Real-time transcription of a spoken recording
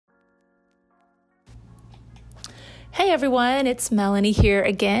Hey everyone, it's Melanie here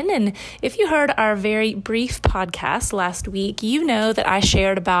again, and if you heard our very brief podcast last week, you know that I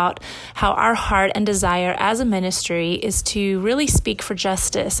shared about how our heart and desire as a ministry is to really speak for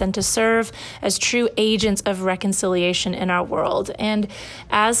justice and to serve as true agents of reconciliation in our world. And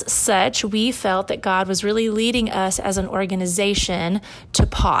as such, we felt that God was really leading us as an organization to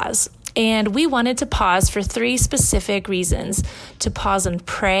pause. And we wanted to pause for three specific reasons: to pause and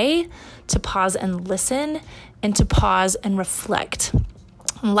pray, to pause and listen, and to pause and reflect.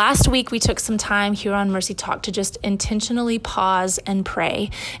 Last week, we took some time here on Mercy Talk to just intentionally pause and pray,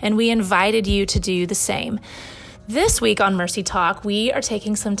 and we invited you to do the same. This week on Mercy Talk, we are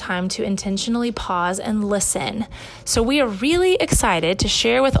taking some time to intentionally pause and listen. So we are really excited to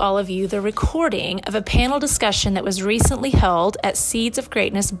share with all of you the recording of a panel discussion that was recently held at Seeds of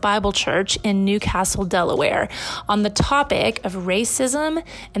Greatness Bible Church in Newcastle, Delaware, on the topic of racism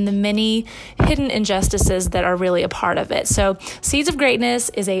and the many hidden injustices that are really a part of it. So Seeds of Greatness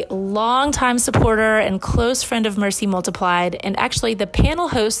is a longtime supporter and close friend of Mercy Multiplied, and actually the panel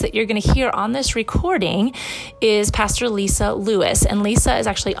host that you're going to hear on this recording is Pastor Lisa Lewis, and Lisa is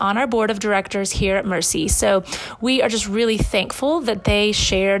actually on our board of directors here at Mercy. So we are just really thankful that they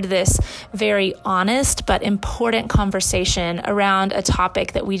shared this very honest but important conversation around a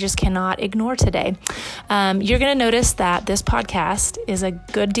topic that we just cannot ignore today. You're going to notice that this podcast is a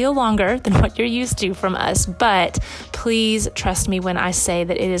good deal longer than what you're used to from us, but please trust me when I say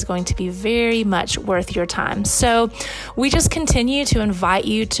that it is going to be very much worth your time. So we just continue to invite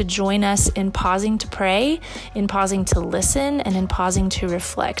you to join us in pausing to pray, in pausing to listen, and in pausing to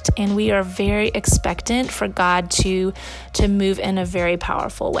reflect. And we are very expectant for God to move in a very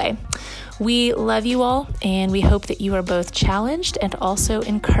powerful way. We love you all, and we hope that you are both challenged and also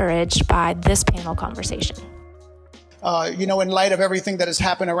encouraged by this panel conversation. In light of everything that has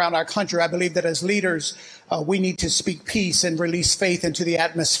happened around our country, I believe that as leaders, we need to speak peace and release faith into the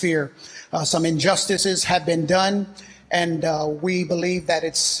atmosphere. Some injustices have been done. And we believe that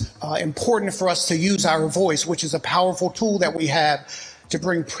it's important for us to use our voice, which is a powerful tool that we have to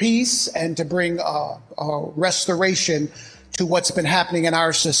bring peace and to bring restoration to what's been happening in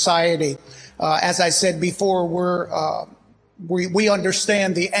our society. As I said before, we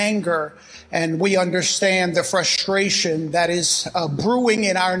understand the anger and we understand the frustration that is brewing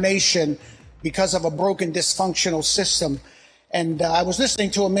in our nation because of a broken, dysfunctional system. And I was listening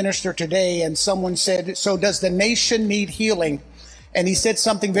to a minister today, and someone said, "So does the nation need healing?" And he said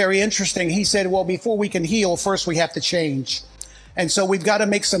something very interesting. He said, well, before we can heal, first we have to change. And so we've got to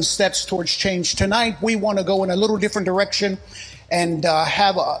make some steps towards change. Tonight, we want to go in a little different direction and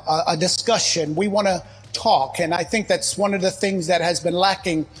have a discussion. We want to talk. And I think that's one of the things that has been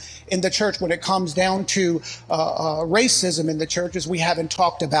lacking in the church when it comes down to racism in the church, is we haven't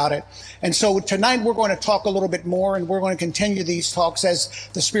talked about it. And so tonight we're going to talk a little bit more, and we're going to continue these talks as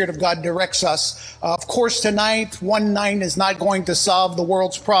the Spirit of God directs us. Of course, tonight, one night is not going to solve the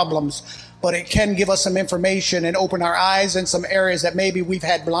world's problems, but it can give us some information and open our eyes in some areas that maybe we've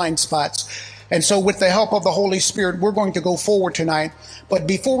had blind spots. And so with the help of the Holy Spirit, we're going to go forward tonight. But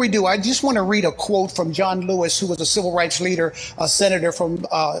before we do, I just want to read a quote from John Lewis, who was a civil rights leader, a senator from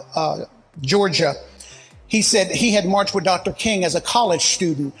Georgia. He said he had marched with Dr. King as a college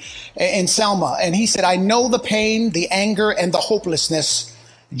student in Selma. And he said, "I know the pain, the anger, and the hopelessness.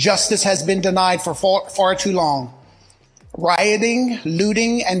 Justice has been denied for far too long. Rioting,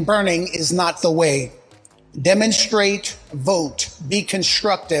 looting, and burning is not the way. Demonstrate, vote, be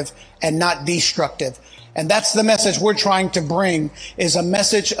constructive, and not destructive." And that's the message we're trying to bring, is a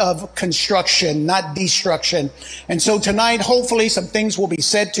message of construction, not destruction. And so tonight, hopefully some things will be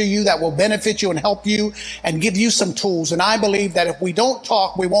said to you that will benefit you and help you and give you some tools. And I believe that if we don't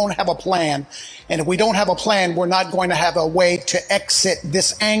talk, we won't have a plan. And if we don't have a plan, we're not going to have a way to exit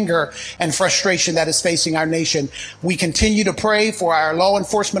this anger and frustration that is facing our nation. We continue to pray for our law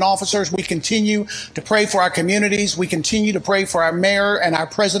enforcement officers. We continue to pray for our communities. We continue to pray for our mayor and our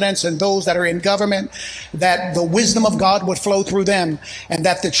presidents and those that are in government, that the wisdom of God would flow through them, and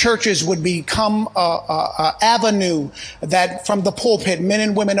that the churches would become an avenue that from the pulpit, men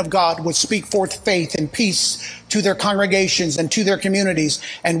and women of God would speak forth faith and peace to their congregations and to their communities.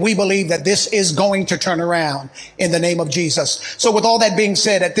 And we believe that this is going to turn around in the name of Jesus. So with all that being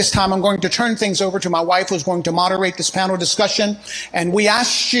said, at this time, I'm going to turn things over to my wife, who's going to moderate this panel discussion. And we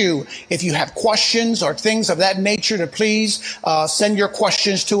ask you, if you have questions or things of that nature, to please send your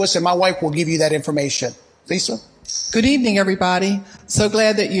questions to us, and my wife will give you that information. Lisa? Good evening, everybody. So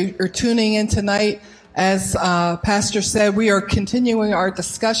glad that you are tuning in tonight. As Pastor said, we are continuing our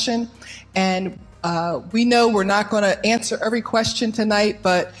discussion, and we know we're not going to answer every question tonight,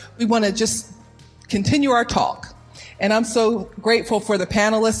 but we want to just continue our talk. And I'm so grateful for the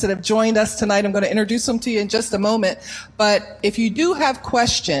panelists that have joined us tonight. I'm going to introduce them to you in just a moment. But if you do have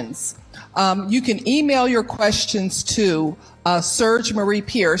questions, you can email your questions to Serge Marie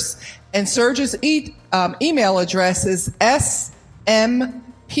Pierce. And Serge's email address is smpierce,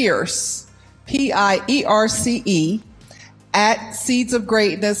 Pierce, at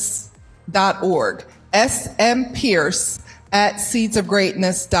seedsofgreatness.org. smpierce at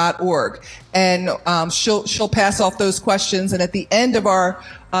seedsofgreatness.org. And she'll pass off those questions. And at the end of our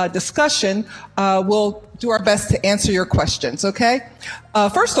discussion, we'll do our best to answer your questions, okay?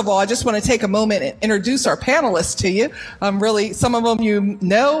 First of all, I just want to take a moment and introduce our panelists to you. Really, some of them you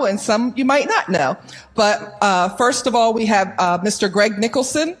know and some you might not know. But first of all, we have Mr. Greg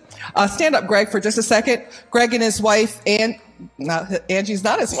Nicholson. Stand up, Greg, for just a second. Greg and his wife, Angie's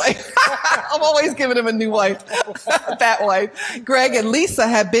not his wife. I'm always giving him a new wife. That wife. Greg and Lisa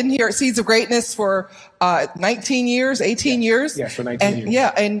have been here at Seeds of Greatness for 18 years. Yes, for 19 years.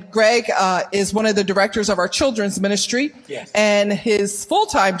 Yeah, and Greg is one of the directors of our children's ministry. Yes. And his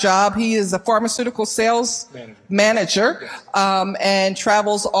full-time job, he is a pharmaceutical sales manager, Yes. And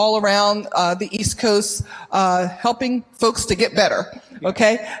travels all around the East Coast helping folks to get better.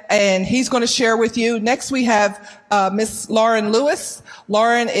 Okay, and he's going to share with you. Next, we have Miss Lauren Lewis.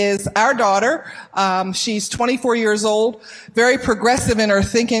 Lauren is our daughter. She's 24 years old, very progressive in her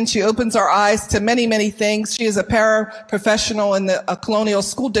thinking. She opens our eyes to many, many things. She is a paraprofessional in the Colonial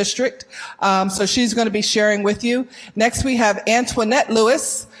School District, so she's going to be sharing with you. Next, we have Antoinette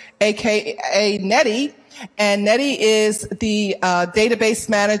Lewis, aka Nettie. And Nettie is the database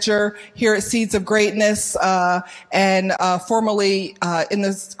manager here at Seeds of Greatness and formerly in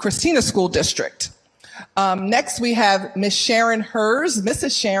the Christina School District. Next, we have Miss Sharon Hers,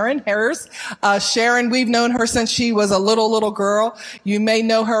 Mrs. Sharon Hers. Sharon, we've known her since she was a little girl. You may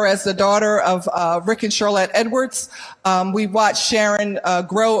know her as the daughter of Rick and Charlotte Edwards. We've watched Sharon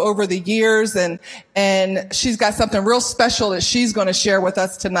grow over the years, and she's got something real special that she's going to share with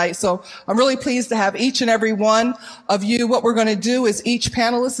us tonight. So I'm really pleased to have each and every one of you. What we're going to do is each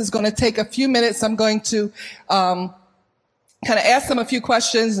panelist is going to take a few minutes. I'm going to kind of ask them a few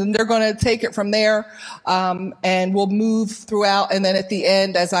questions, and they're going to take it from there, and we'll move throughout. And then at the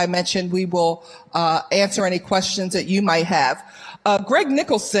end, as I mentioned, we will answer any questions that you might have. Greg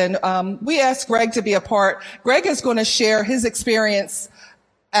Nicholson, we asked Greg to be a part. Greg is going to share his experience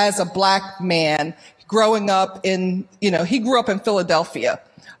as a black man growing up he grew up in Philadelphia.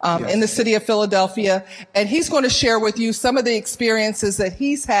 Yes. In the city of Philadelphia, and he's going to share with you some of the experiences that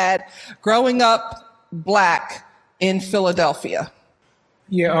he's had growing up black in Philadelphia.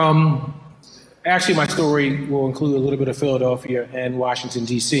 Yeah, actually my story will include a little bit of Philadelphia and Washington,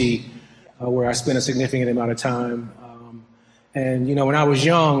 D.C., where I spent a significant amount of time. And, when I was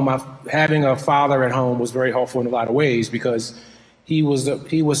young, having a father at home was very helpful in a lot of ways, because he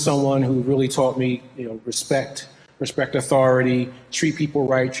was someone who really taught me, respect authority, treat people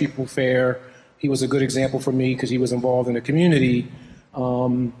right, treat people fair. He was a good example for me because he was involved in the community.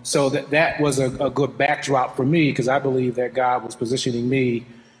 So that was a good backdrop for me, because I believe that God was positioning me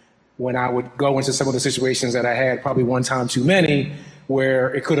when I would go into some of the situations that I had, probably one time too many,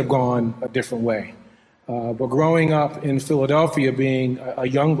 where it could have gone a different way. But growing up in Philadelphia, being a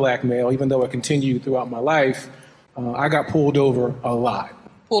young black male, even though it continued throughout my life, I got pulled over a lot.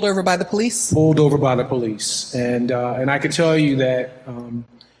 Pulled over by the police? Pulled over by the police. And I can tell you that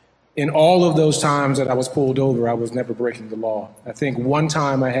in all of those times that I was pulled over, I was never breaking the law. I think one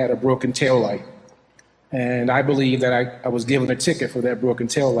time I had a broken taillight, and I believe that I was given a ticket for that broken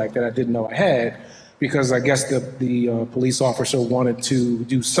taillight that I didn't know I had, because I guess the police officer wanted to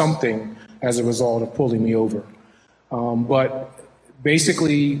do something as a result of pulling me over. But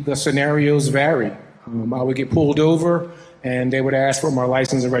basically, the scenarios vary. I would get pulled over, and they would ask for my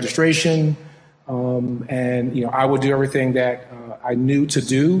license and registration, and I would do everything that I knew to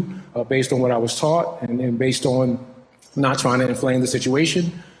do based on what I was taught, and based on not trying to inflame the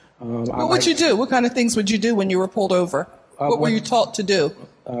situation. What would you do? What kind of things would you do when you were pulled over? What were you taught to do?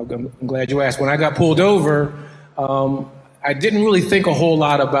 I'm glad you asked. When I got pulled over, I didn't really think a whole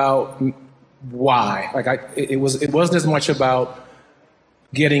lot about why. It wasn't as much about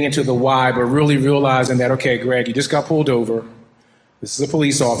getting into the why, but really realizing that, okay, Greg, you just got pulled over. This is a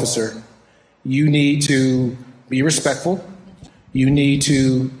police officer. You need to be respectful. You need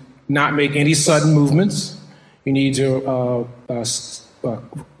to not make any sudden movements. You need to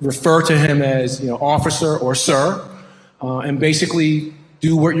refer to him as, officer or sir, and basically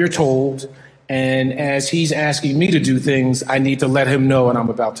do what you're told. And as he's asking me to do things, I need to let him know what I'm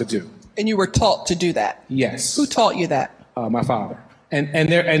about to do. And you were taught to do that? Yes. Who taught you that? My father.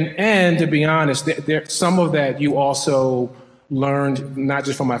 And to be honest, there some of that you also learned not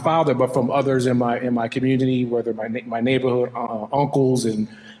just from my father, but from others in my community, whether my neighborhood uncles, and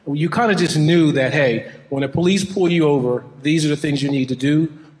you kind of just knew that, hey, when the police pull you over, these are the things you need to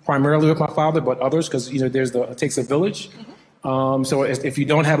do. Primarily with my father, but others, because it takes a village. So if you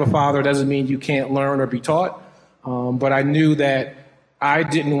don't have a father, it doesn't mean you can't learn or be taught. But I knew that I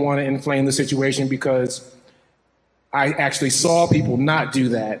didn't want to inflame the situation, because I actually saw people not do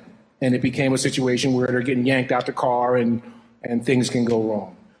that, and it became a situation where they're getting yanked out the car and things can go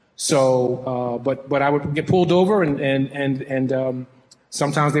wrong. So, but I would get pulled over, and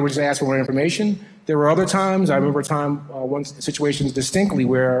sometimes they would just ask for more information. There were other times, I remember one situation distinctly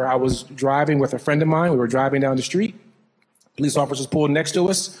where I was driving with a friend of mine. We were driving down the street. Police officers pulled next to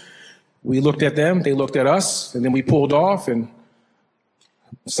us. We looked at them, they looked at us, and then we pulled off, and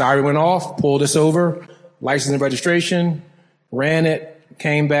siren went off, pulled us over, license and registration, ran it,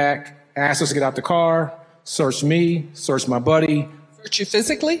 came back, asked us to get out the car, searched me, searched my buddy. Searched you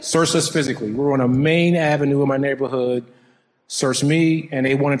physically? Searched us physically. We were on a main avenue in my neighborhood. Searched me, and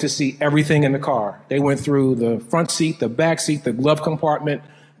they wanted to see everything in the car. They went through the front seat, the back seat, the glove compartment,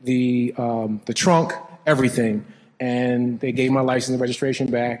 the trunk, everything. And they gave my license and registration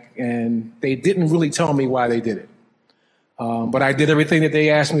back, and they didn't really tell me why they did it. But I did everything that they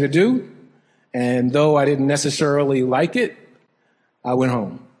asked me to do, and though I didn't necessarily like it, I went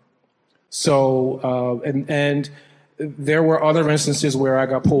home. So, and there were other instances where I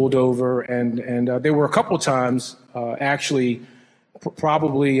got pulled over, and there were a couple times, actually,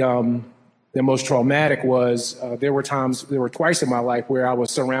 probably the most traumatic was there were twice in my life where I was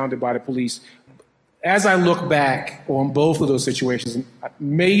surrounded by the police. As I look back on both of those situations,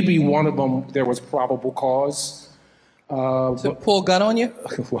 maybe one of them there was probable cause. To pull a gun on you?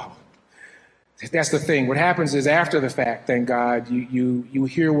 Well, that's the thing. What happens is after the fact, thank God, you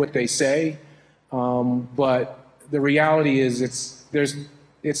hear what they say, but the reality is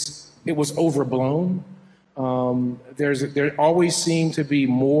it was overblown. There always seemed to be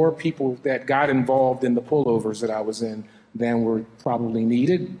more people that got involved in the pullovers that I was in than were probably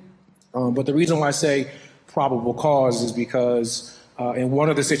needed. But the reason why I say probable cause is because in one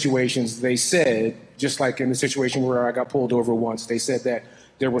of the situations they said, just like in the situation where I got pulled over once, they said that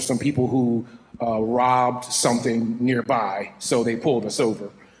there were some people who robbed something nearby, so they pulled us over.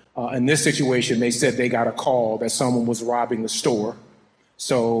 In this situation, they said they got a call that someone was robbing the store.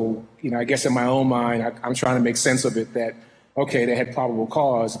 So, I guess in my own mind, I'm trying to make sense of it that, okay, they had probable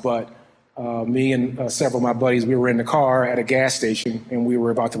cause, but me and several of my buddies, we were in the car at a gas station, and we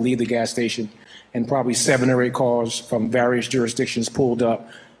were about to leave the gas station, and probably 7 or 8 cars from various jurisdictions pulled up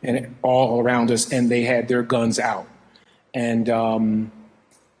and all around us, and they had their guns out. And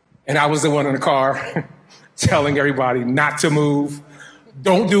I was the one in the car telling everybody not to move,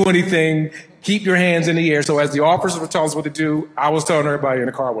 don't do anything, keep your hands in the air. So as the officers were telling us what to do, I was telling everybody in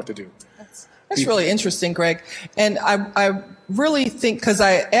the car what to do. That's really interesting, Greg. And I really think, because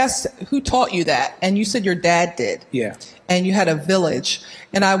I asked who taught you that, and you said your dad did. Yeah. And you had a village.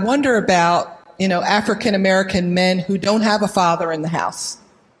 And I wonder about, African-American men who don't have a father in the house.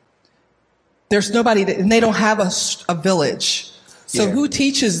 There's nobody, and they don't have a village. So who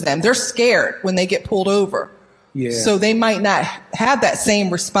teaches them? They're scared when they get pulled over. Yeah. So they might not have that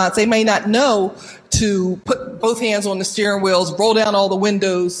same response. They may not know to put both hands on the steering wheels, roll down all the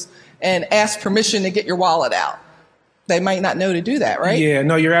windows, and ask permission to get your wallet out. They might not know to do that, right? Yeah,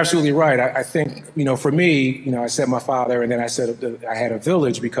 no, you're absolutely right. I think, for me, I said my father, and then I said I had a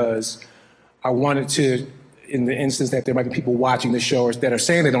village because I wanted to, in the instance that there might be people watching the show that are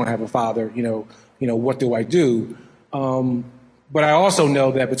saying they don't have a father, what do I do? But I also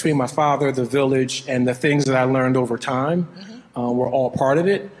know that between my father, the village, and the things that I learned over time were all part of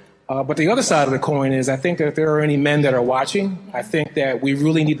it. But the other side of the coin is I think that if there are any men that are watching, I think that we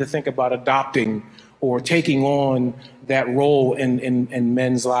really need to think about adopting or taking on that role in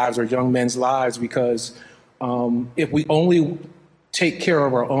men's lives or young men's lives, because if we only take care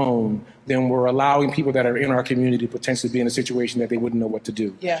of our own, then we're allowing people that are in our community to potentially be in a situation that they wouldn't know what to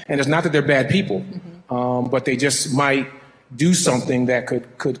do. Yeah. And it's not that they're bad people, but they just might do something that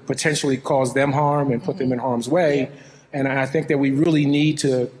could potentially cause them harm and put them in harm's way. And I think that we really need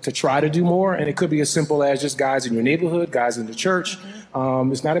to try to do more. And it could be as simple as just guys in your neighborhood, guys in the church.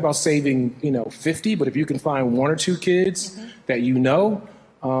 It's not about saving, 50, but if you can find 1 or 2 kids that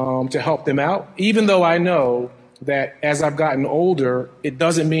to help them out, even though I know that as I've gotten older, it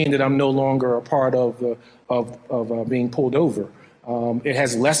doesn't mean that I'm no longer a part of being pulled over. It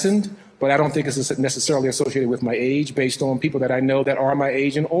has lessened, but I don't think it's necessarily associated with my age, based on people that I know that are my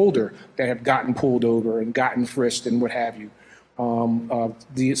age and older that have gotten pulled over and gotten frisked and what have you.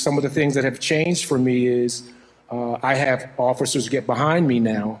 Some of the things that have changed for me is I have officers get behind me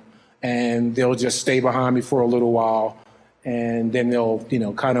now, and they'll just stay behind me for a little while, and then they'll,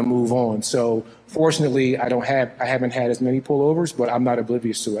 kind of move on. So fortunately, I haven't had as many pullovers, but I'm not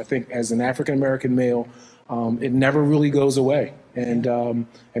oblivious to it. I think as an African American male, it never really goes away, and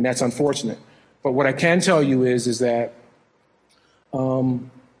that's unfortunate. But what I can tell you is that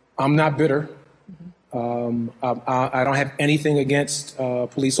I'm not bitter. I don't have anything against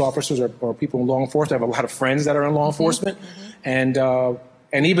police officers or people in law enforcement. I have a lot of friends that are in law enforcement, and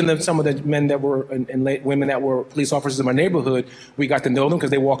even some of the men that were and women that were police officers in my neighborhood, we got to know them because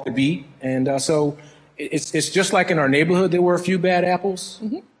they walked the beat. And so it's just like in our neighborhood, there were a few bad apples.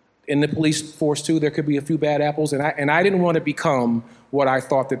 In the police force too, there could be a few bad apples, and I didn't want to become what I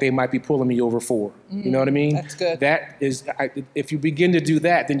thought that they might be pulling me over for. You know what I mean? That's good. That is, if you begin to do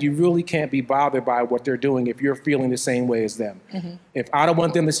that, then you really can't be bothered by what they're doing if you're feeling the same way as them. If I don't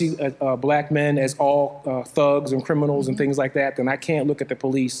want them to see black men as all thugs and criminals and things like that, then I can't look at the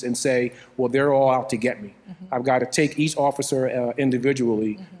police and say, well, they're all out to get me. I've got to take each officer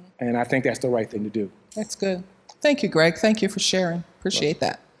individually, and I think that's the right thing to do. That's good. Thank you, Greg. Thank you for sharing. Appreciate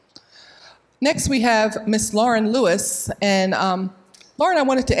that. Next, we have Miss Lauren Lewis. And Lauren, I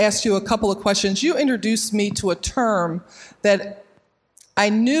wanted to ask you a couple of questions. You introduced me to a term that I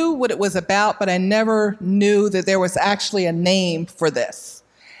knew what it was about, but I never knew that there was actually a name for this.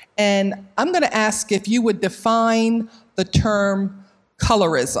 And I'm going to ask if you would define the term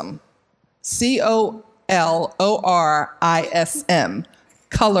colorism. C-O-L-O-R-I-S-M.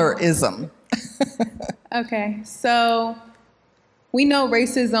 Colorism. Okay, so we know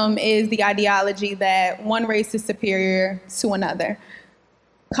racism is the ideology that one race is superior to another.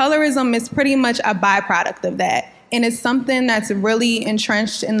 Colorism is pretty much a byproduct of that. And it's something that's really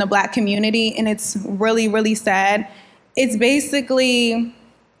entrenched in the Black community, and it's really, really sad. It's basically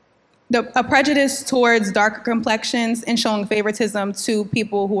a prejudice towards darker complexions and showing favoritism to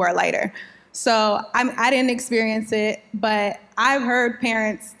people who are lighter. So I didn't experience it, but I've heard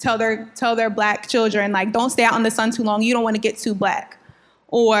parents tell their Black children, like, don't stay out in the sun too long, you don't want to get too Black.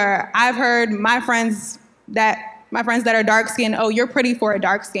 Or I've heard my friends that are dark skinned, oh, you're pretty for a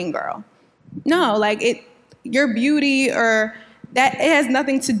dark skinned girl. No, like your beauty or that, it has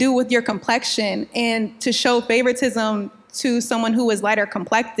nothing to do with your complexion. And to show favoritism to someone who is lighter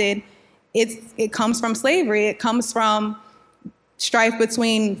complected, it comes from slavery. It comes from strife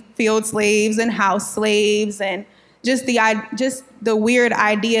between field slaves and house slaves, and just the weird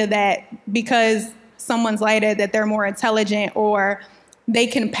idea that because someone's lighter that they're more intelligent or they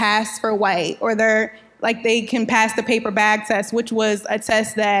can pass for white, or they can pass the paper bag test, which was a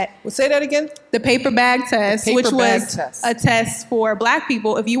test that... Well, say that again? The paper bag test, which was a test for Black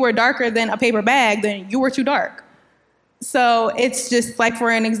people. If you were darker than a paper bag, then you were too dark. So it's just like, for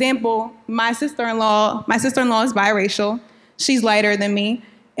an example, my sister-in-law is biracial. She's lighter than me.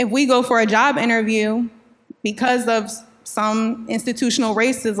 If we go for a job interview, because of some institutional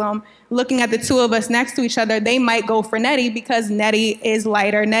racism, looking at the two of us next to each other, they might go for Nettie because Nettie is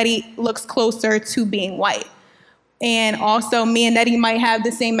lighter. Nettie looks closer to being white. And also, me and Nettie might have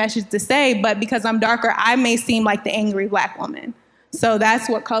the same message to say, but because I'm darker, I may seem like the angry Black woman. So that's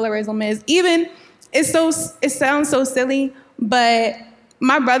what colorism is. Even, it sounds so silly, but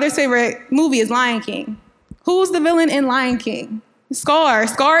my brother's favorite movie is Lion King. Who's the villain in Lion King? Scar.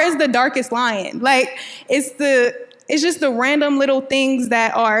 Scar is the darkest lion. Like, it's just the random little things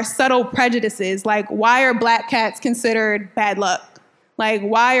that are subtle prejudices. Like, why are Black cats considered bad luck? Like,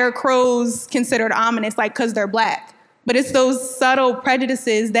 why are crows considered ominous? Like, because they're Black. But it's those subtle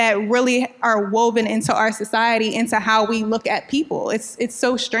prejudices that really are woven into our society, into how we look at people. It's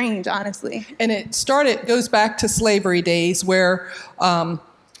so strange, honestly. And goes back to slavery days where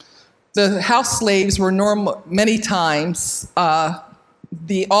the house slaves were many times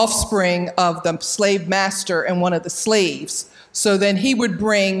the offspring of the slave master and one of the slaves. So then he would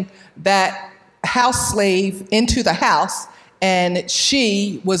bring that house slave into the house, and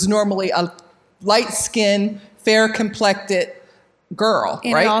she was normally a light-skinned, fair-complected girl,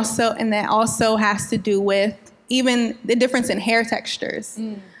 and right? That also has to do with even the difference in hair textures.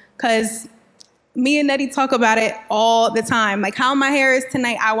 Because me and Nettie talk about it all the time. Like, how my hair is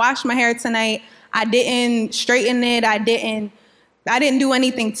tonight. I washed my hair tonight. I didn't straighten it. I didn't do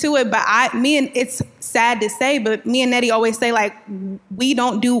anything to it. But it's sad to say, but me and Nettie always say, like, we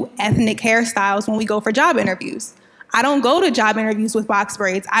don't do ethnic hairstyles when we go for job interviews. I don't go to job interviews with box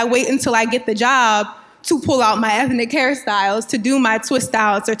braids. I wait until I get the job to pull out my ethnic hairstyles, to do my twist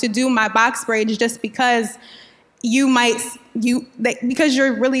outs, or to do my box braids, just because you might because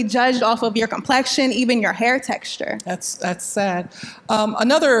you're really judged off of your complexion, even your hair texture. That's sad.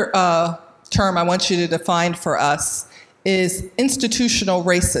 Another term I want you to define for us is institutional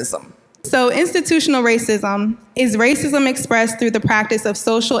racism. So institutional racism is racism expressed through the practice of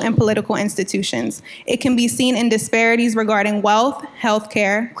social and political institutions. It can be seen in disparities regarding wealth,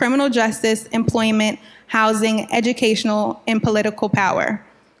 healthcare, criminal justice, employment, housing, educational, and political power.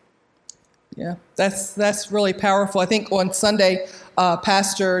 Yeah, that's really powerful. I think on Sunday,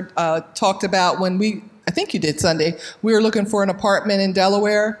 Pastor talked about I think you did Sunday, we were looking for an apartment in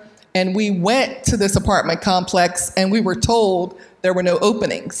Delaware, and we went to this apartment complex, and we were told there were no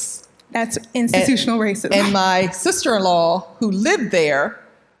openings. That's institutional racism. And my sister-in-law, who lived there,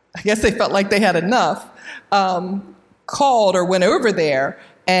 I guess they felt like they had enough, called or went over there,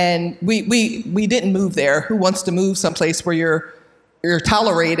 and we didn't move there. Who wants to move someplace where you're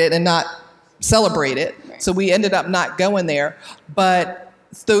tolerated and not celebrated? Right. So we ended up not going there. But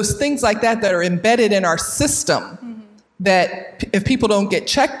those things like that are embedded in our system, mm-hmm. that if people don't get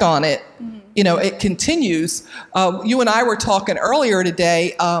checked on it, mm-hmm. It continues. You and I were talking earlier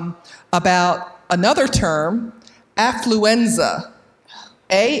today about another term, affluenza,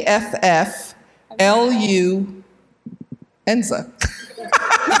 A-F-F-L-U, enza.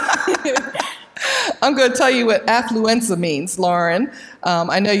 I'm going to tell you what affluenza means, Lauren.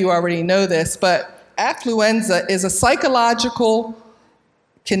 I know you already know this, but affluenza is a psychological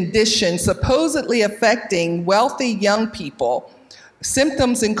condition supposedly affecting wealthy young people.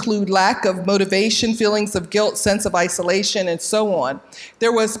 Symptoms include lack of motivation, feelings of guilt, sense of isolation, and so on.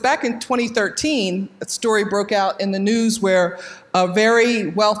 There was, back in 2013, a story broke out in the news where a very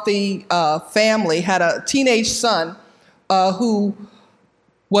wealthy family had a teenage son who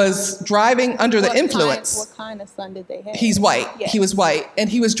was driving under the influence. What kind of son did they have? He's white. Yes. He was white. And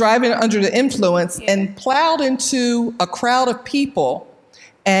he was driving under the influence and plowed into a crowd of people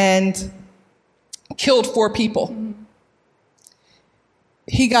and killed 4 people. Mm-hmm.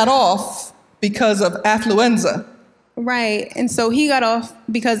 He got off because of affluenza. Right. And so he got off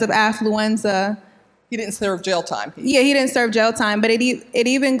because of affluenza. He didn't serve jail time. He didn't serve jail time. But it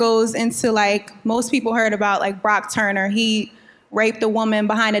even goes into, like, most people heard about, like, Brock Turner. He raped a woman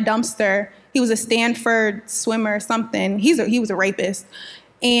behind a dumpster. He was a Stanford swimmer or something. He was a rapist.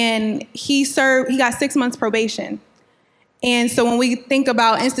 And he got 6 months probation. And so when we think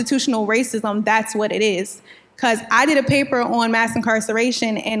about institutional racism, that's what it is. Because I did a paper on mass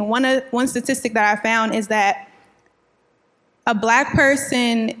incarceration, and one statistic that I found is that a Black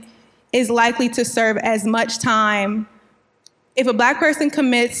person is likely to serve as much time. If a Black person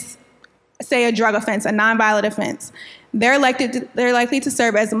commits, say, a drug offense, a nonviolent offense, they're likely to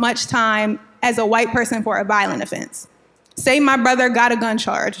serve as much time as a white person for a violent offense. Say my brother got a gun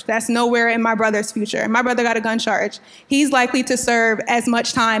charge. That's nowhere in my brother's future. My brother got a gun charge. He's likely to serve as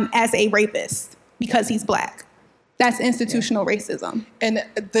much time as a rapist because he's Black. That's institutional racism. And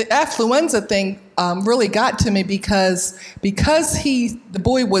the affluenza thing really got to me because the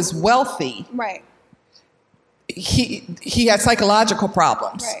boy was wealthy. Right. He had psychological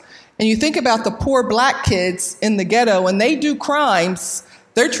problems. Right. And you think about the poor Black kids in the ghetto, when they do crimes,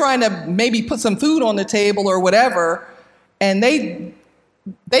 they're trying to maybe put some food on the table or whatever, and they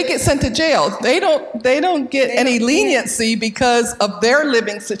get sent to jail. They don't get any leniency because of their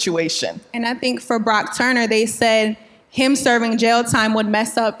living situation. And I think for Brock Turner, they said him serving jail time would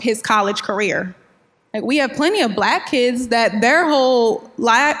mess up his college career. Like, we have plenty of Black kids that their whole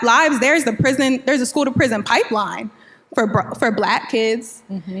lives, there's a school to prison pipeline for Black kids.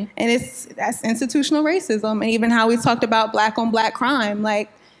 Mm-hmm. And that's institutional racism. And even how we talked about Black on Black crime,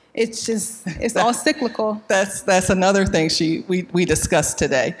 like, it's all cyclical. That's another thing we discussed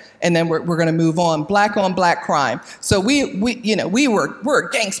today, and then we're going to move on. Black on Black crime. So we're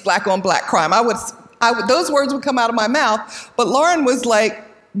against Black on Black crime. Those words would come out of my mouth, but Lauren was like,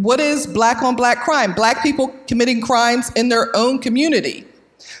 "What is Black on Black crime? Black people committing crimes in their own community.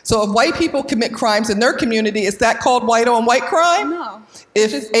 So if white people commit crimes in their community, is that called white on white crime? No.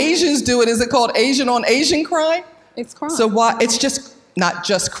 If Asians do it, is it called Asian on Asian crime? It's crime. So why? It's just not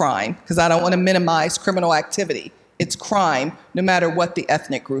just crime, because I don't want to minimize criminal activity. It's crime, no matter what the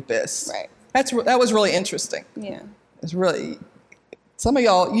ethnic group is. Right. That was really interesting. Yeah. It's really, some of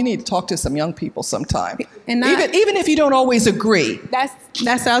y'all, you need to talk to some young people sometime. And even if you don't always agree. That's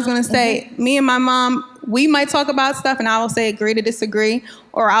what I was going to say. Mm-hmm. Me and my mom, we might talk about stuff, and I will say agree to disagree,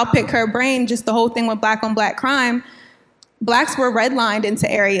 or I'll pick her brain. Just the whole thing with Black on Black crime. Blacks were redlined into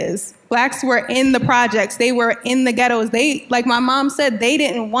areas. Blacks were in the projects. They were in the ghettos. Like my mom said, they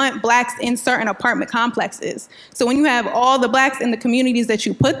didn't want Blacks in certain apartment complexes. So when you have all the Blacks in the communities that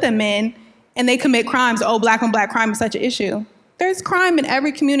you put them in, and they commit crimes. Oh, black on black crime is such an issue. There's crime in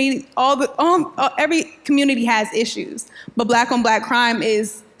every community. Every community has issues, but black on black crime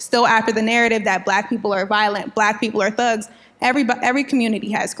is still after the narrative that black people are violent, black people are thugs. Every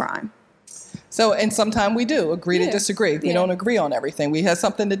community has crime. So, and sometimes we do agree to disagree. We don't agree on everything. We had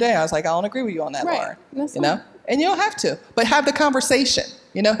something today. I was like, I don't agree with you on that, Lauren. That's you know, and you don't have to, but have the conversation.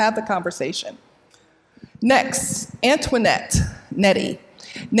 You know, have the conversation. Next, Antoinette Nettie.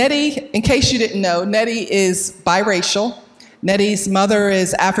 Nettie, in case you didn't know, Nettie is biracial. Nettie's mother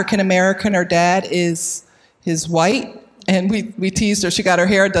is African American. Her dad is white. And we teased her. She got her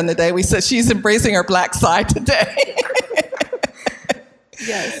hair done today. We said she's embracing her black side today.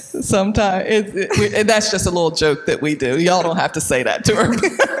 Yes. Sometimes and that's just a little joke that we do. Y'all don't have to say that to her.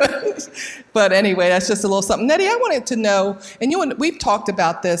 But anyway, that's just a little something. Nettie, I wanted to know, and we've talked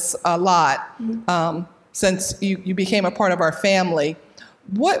about this a lot since you became a part of our family.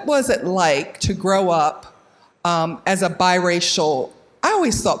 What was it like to grow up as a biracial? I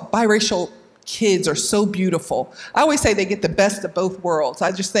always thought biracial kids are so beautiful. I always say they get the best of both worlds.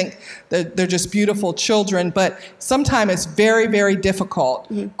 I just think that they're just beautiful children, but sometimes it's very, very difficult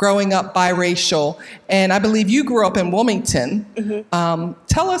growing up biracial. And I believe you grew up in Wilmington.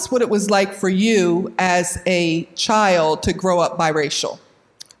 Tell us what it was like for you as a child to grow up biracial.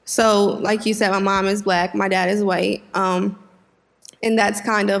 So, like you said, my mom is black, my dad is white. And that's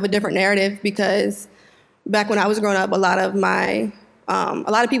kind of a different narrative because back when I was growing up, a lot of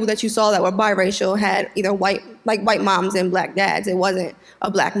people that you saw that were biracial had either white moms and black dads. It wasn't a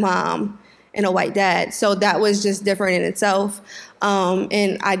black mom and a white dad. So that was just different in itself.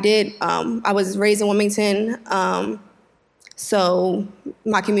 And I was raised in Wilmington. So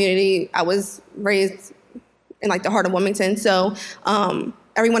my community, I was raised in like the heart of Wilmington. So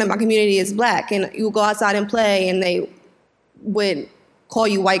everyone in my community is black, and you go outside and play and they would call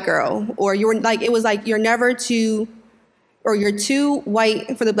you white girl, or you were like, it was like you're never too, or you're too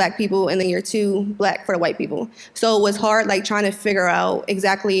white for the black people and then you're too black for the white people. So it was hard, like trying to figure out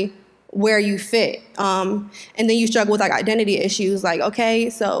exactly where you fit. And then you struggle with like identity issues, like, okay,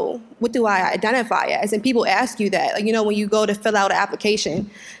 so what do I identify as? And people ask you that, like, you know, when you go to fill out an application,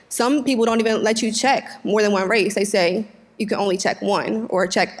 some people don't even let you check more than one race. They say you can only check one or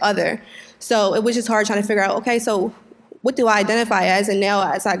check other. So it was just hard trying to figure out, okay, so what do I identify as? And now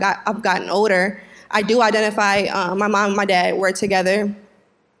as I've gotten older, I do identify, my mom and my dad were together.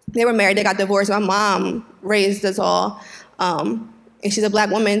 They were married, they got divorced. My mom raised us all. And she's a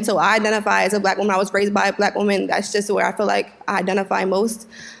black woman, so I identify as a black woman. I was raised by a black woman. That's just where I feel like I identify most.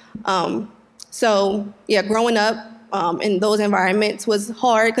 So yeah, growing up in those environments was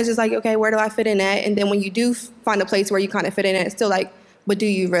hard because it's like, okay, where do I fit in at? And then when you do find a place where you kind of fit in at, it's still like, but do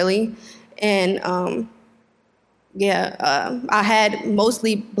you really? And I had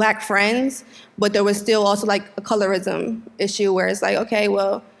mostly black friends, but there was still also like a colorism issue where it's like, okay,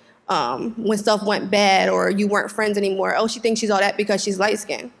 well, when stuff went bad or you weren't friends anymore, oh, she thinks she's all that because she's light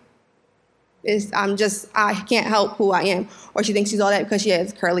skinned. I can't help who I am. Or she thinks she's all that because she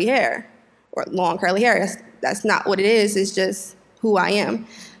has curly hair or long curly hair. That's not what it is. It's just who I am.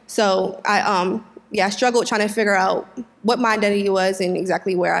 So I struggled trying to figure out what my identity was and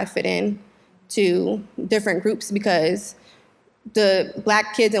exactly where I fit in to different groups because the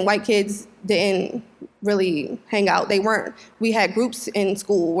black kids and white kids didn't really hang out. We had groups in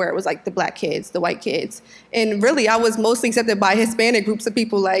school where it was like the black kids, the white kids. And really I was mostly accepted by Hispanic groups of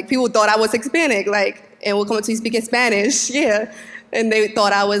people. Like people thought I was Hispanic, like, and would come up to me speaking Spanish, yeah. And they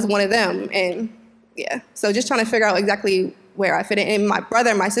thought I was one of them. And yeah, so just trying to figure out exactly where I fit in. And my brother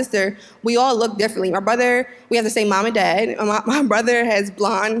and my sister, we all look differently. My brother, we have the same mom and dad. My brother has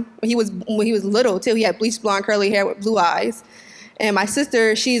blonde, when he was little too, he had bleached blonde curly hair with blue eyes. And my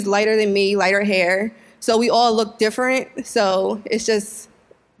sister, she's lighter than me, lighter hair. So we all look different. So it's just.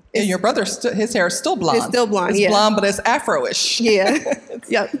 And your brother, his hair is still blonde. It's still blonde, It's blonde, but it's Afro-ish. Yeah,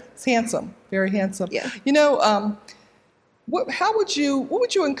 yep. It's handsome, very handsome. Yeah. You know, what would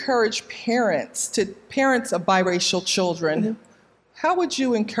you encourage parents of biracial children? Mm-hmm. How would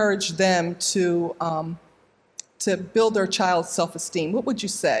you encourage them to build their child's self-esteem? What would you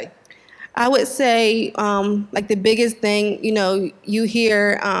say? I would say, like the biggest thing, you know, you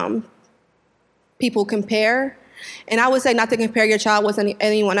hear people compare, and I would say not to compare your child with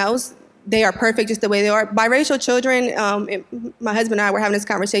anyone else. They are perfect just the way they are. Biracial children, my husband and I were having this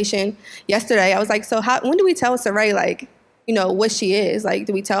conversation yesterday. I was like, so when do we tell Saray, like, you know, what she is? Like,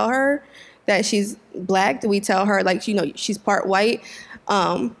 do we tell her that she's black? Do we tell her, like, you know, she's part white?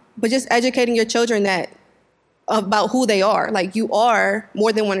 But just educating your children about who they are. Like, you are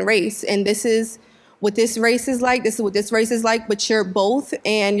more than one race, and this is what this race is like, this is what this race is like, but you're both,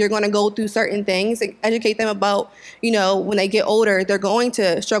 and you're going to go through certain things. Educate them about, when they get older, they're going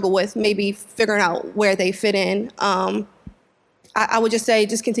to struggle with maybe figuring out where they fit in. I would just say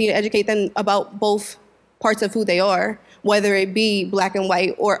just continue to educate them about both parts of who they are, whether it be black and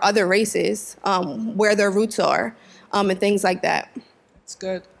white or other races, where their roots are, and things like that. That's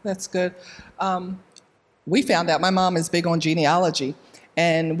good. That's good. We found out, my mom is big on genealogy,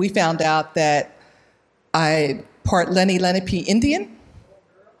 and we found out that I part Lenape Indian.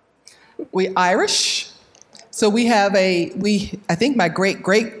 We Irish. So we have I think my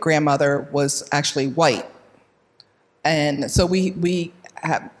great-great-grandmother was actually white. And so we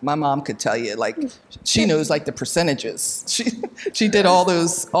have, my mom could tell you, like, she knows like the percentages. She did all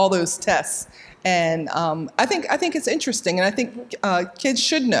those tests. And I think it's interesting, and I think kids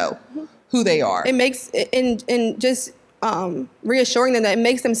should know who they are. It makes, and just reassuring them that it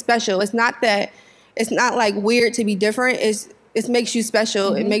makes them special. It's not like weird to be different. It makes you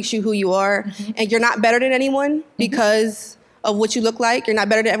special. It makes you who you are. And you're not better than anyone because of what you look like. You're not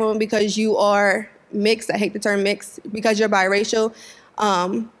better than everyone because you are mixed. I hate the term mixed, because you're biracial.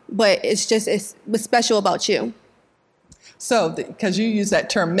 But it's what's special about you. So, because you use that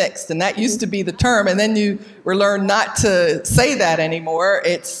term mixed, and that used to be the term, and then you were learned not to say that anymore.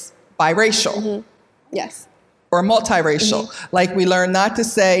 It's biracial. Yes. Or multiracial. Like, we learn not to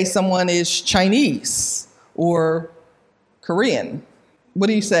say someone is Chinese or Korean. What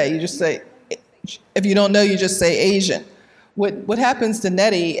do you say? You just say, if you don't know, you just say Asian. What happens to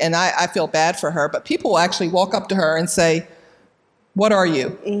Nettie, and I feel bad for her, but people will actually walk up to her and say, "What are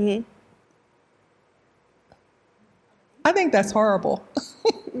you?" I think that's horrible.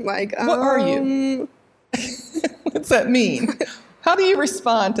 Like, what are you? What's that mean? How do you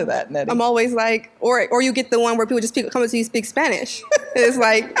respond to that, Nettie? I'm always like, or you get the one where people just come up to you speak Spanish. It's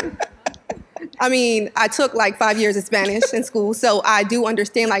like, I mean, I took like 5 years of Spanish in school, so I do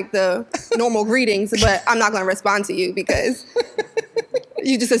understand like the normal greetings, but I'm not going to respond to you because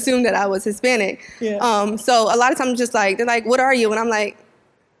you just assumed that I was Hispanic. Yeah. So a lot of times just like, they're like, "What are you?" And I'm like,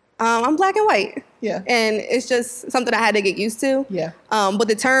 I'm black and white. Yeah. And it's just something I had to get used to. Yeah. But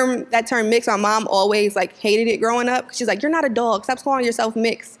that term mixed, my mom always like hated it growing up. She's like, "You're not a dog. Stop calling yourself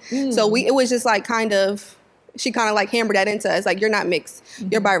mixed." So it was just like she kind of like hammered that into us. Like, you're not mixed.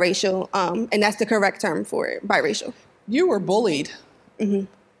 You're biracial. And that's the correct term for it, biracial. You were bullied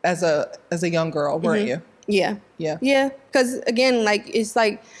as a young girl, weren't you? Yeah. Yeah. Yeah. Because again, like, it's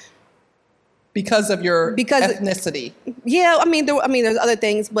like, because of your ethnicity. Yeah, I mean, there's other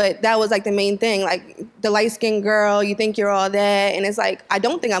things, but that was like the main thing. Like, the light-skinned girl, you think you're all that, and it's like, I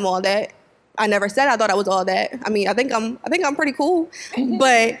don't think I'm all that. I never said I thought I was all that. I mean, I think I'm pretty cool,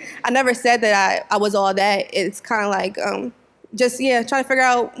 but I never said that I was all that. It's kind of like trying to figure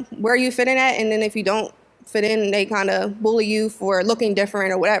out where you fit in at, and then if you don't fit in, they kind of bully you for looking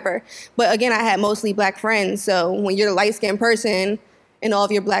different or whatever. But again, I had mostly black friends, so when you're a light-skinned person and all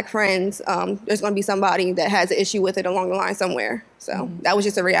of your black friends, there's going to be somebody that has an issue with it along the line somewhere. So that was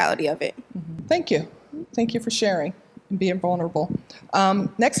just the reality of it. Thank you. Thank you for sharing and being vulnerable.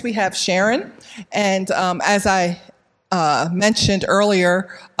 Next, we have Sharon. And as I mentioned earlier,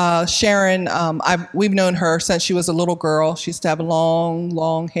 Sharon, we've known her since she was a little girl. She used to have long,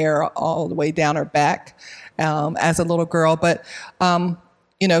 long hair all the way down her back as a little girl. But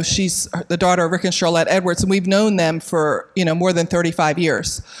she's the daughter of Rick and Charlotte Edwards, and we've known them for, more than 35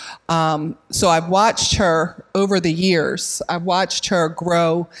 years. So I've watched her over the years. I've watched her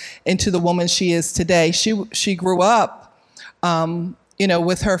grow into the woman she is today. She grew up,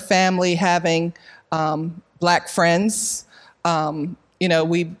 with her family having black friends.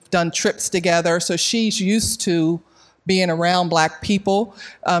 We've done trips together, so she's used to being around black people.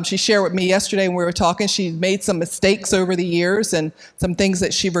 She shared with me yesterday when we were talking, she made some mistakes over the years and some things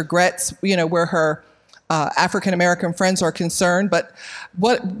that she regrets, where her African-American friends are concerned. But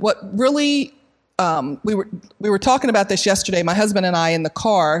what really, we were talking about this yesterday, my husband and I in the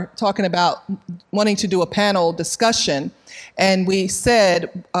car, talking about wanting to do a panel discussion. And we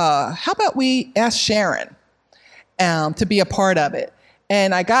said, how about we ask Sharon to be a part of it?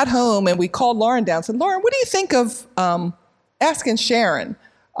 And I got home and we called Lauren down and said, "Lauren, what do you think of asking Sharon?"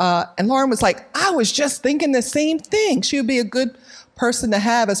 And Lauren was like, "I was just thinking the same thing. She would be a good person to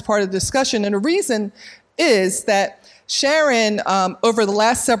have as part of the discussion." And the reason is that Sharon, over the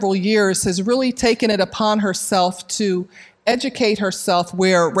last several years, has really taken it upon herself to educate herself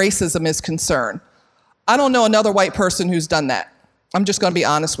where racism is concerned. I don't know another white person who's done that. I'm just going to be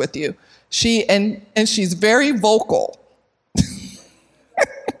honest with you. She's very vocal.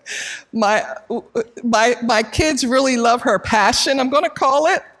 My kids really love her passion, I'm going to call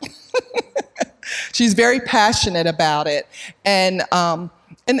it. She's very passionate about it. And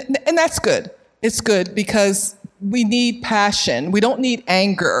that's good. It's good because we need passion. We don't need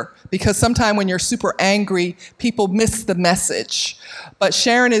anger, because sometimes when you're super angry, people miss the message. But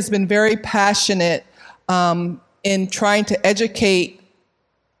Sharon has been very passionate in trying to educate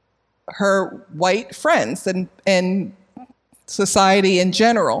her white friends and society in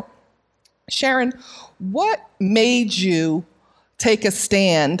general. Sharon, what made you take a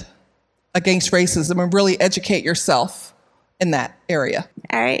stand against racism and really educate yourself in that area?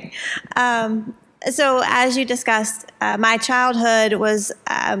 All right. So as you discussed, my childhood was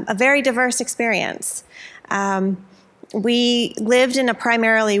a very diverse experience. We lived in a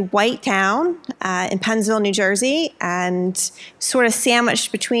primarily white town in Pennsville, New Jersey, and sort of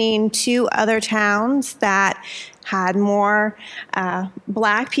sandwiched between two other towns that had more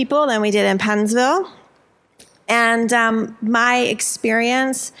Black people than we did in Pennsville. And my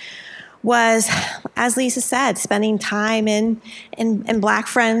experience was, as Lisa said, spending time in Black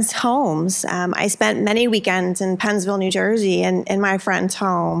friends' homes. I spent many weekends in Pennsville, New Jersey, in my friend's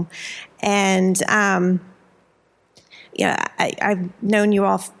home. And I've known you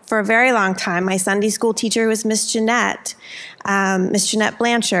all for a very long time. My Sunday school teacher was Miss Jeanette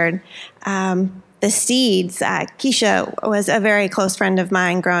Blanchard. The Seeds, Keisha was a very close friend of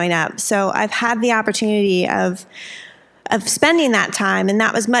mine growing up. So I've had the opportunity of spending that time, and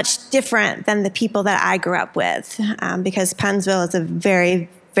that was much different than the people that I grew up with, because Pennsville is a very,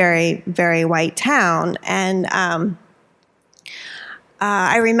 very, very white town. And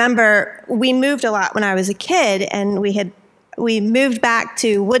I remember we moved a lot when I was a kid, and we moved back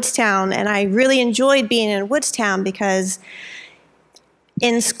to Woodstown, and I really enjoyed being in Woodstown because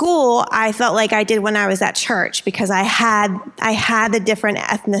in school, I felt like I did when I was at church, because I had the different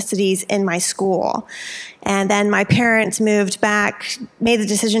ethnicities in my school. And then my parents made the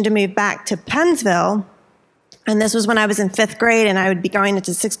decision to move back to Pennsville. And this was when I was in 5th grade, and I would be going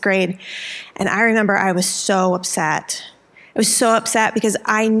into 6th grade. And I remember I was so upset. I was so upset because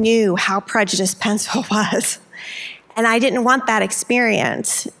I knew how prejudiced Pennsville was. And I didn't want that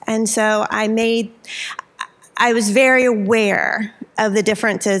experience. And so I was very aware of the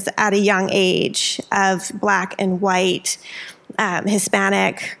differences at a young age of Black and white,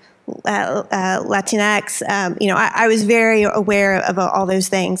 Hispanic, Latinx. I was very aware of all those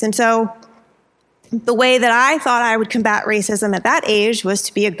things. And so the way that I thought I would combat racism at that age was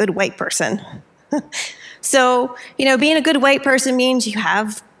to be a good white person. So, being a good white person means you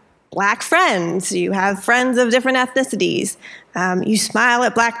have Black friends, you have friends of different ethnicities. You smile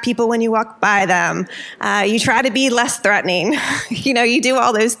at Black people when you walk by them. You try to be less threatening. You do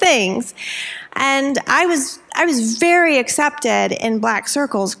all those things. And I was very accepted in Black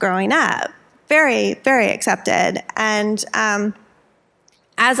circles growing up, very, very accepted. And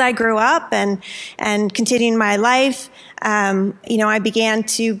as I grew up and continuing my life, I began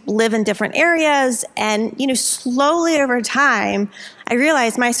to live in different areas, and slowly over time, I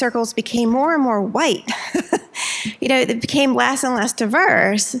realized my circles became more and more white. It became less and less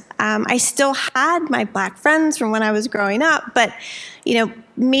diverse. I still had my Black friends from when I was growing up, but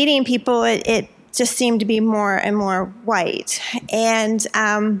meeting people, it just seemed to be more and more white. And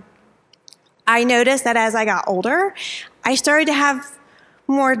I noticed that as I got older, I started to have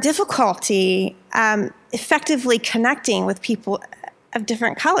more difficulty effectively connecting with people of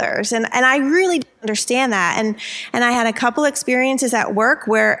different colors. And I really didn't understand that. And I had a couple experiences at work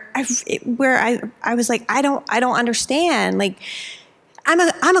where I was like, I don't understand. Like, I'm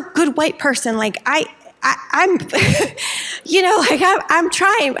a good white person. Like I'm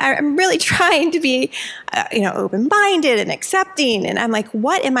I'm really trying to be, open-minded and accepting. And I'm like,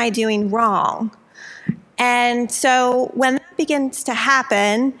 what am I doing wrong? And so when that begins to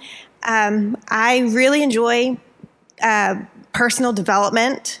happen, I really enjoy personal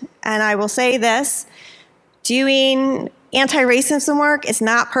development. And I will say this, doing anti-racism work is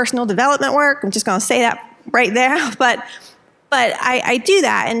not personal development work. I'm just going to say that right there. But I do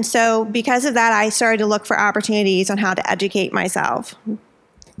that. And so because of that, I started to look for opportunities on how to educate myself.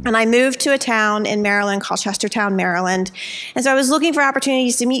 And I moved to a town in Maryland called Chestertown, Maryland. And so I was looking for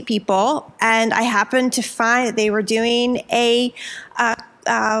opportunities to meet people. And I happened to find that they were doing a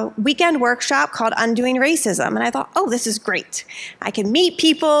weekend workshop called Undoing Racism. And I thought, oh, this is great. I can meet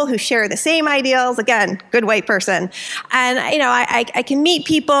people who share the same ideals. Again, good white person. And, I can meet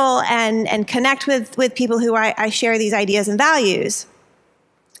people and connect with people who I share these ideas and values.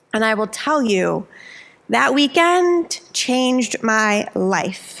 And I will tell you, that weekend changed my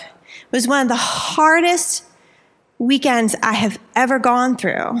life. It was one of the hardest weekends I have ever gone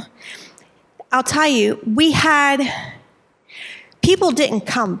through. I'll tell you, people didn't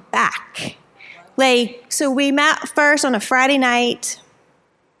come back. So we met first on a Friday night,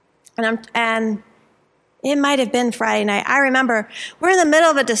 and it might have been Friday night. I remember we're in the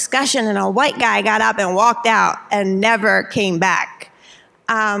middle of a discussion, and a white guy got up and walked out and never came back.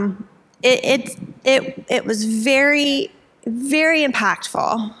 It was very, very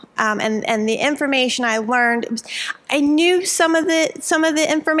impactful. And the information I learned, I knew some of the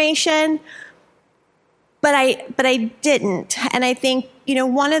information, but I didn't. And I think,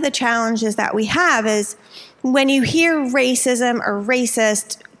 one of the challenges that we have is when you hear racism or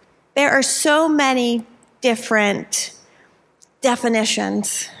racist, there are so many different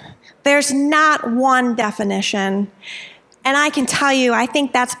definitions. There's not one definition. And I can tell you, I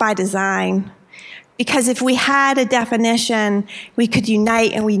think that's by design. Because if we had a definition, we could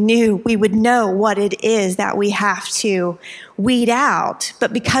unite and we would know what it is that we have to weed out.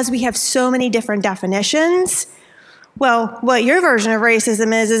 But because we have so many different definitions, well, what your version of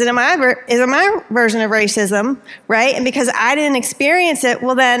racism isn't my version of racism, right? And because I didn't experience it,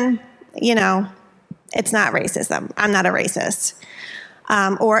 well then, it's not racism. I'm not a racist.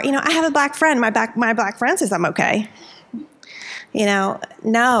 Or, I have a black friend. My black friend says I'm okay. No.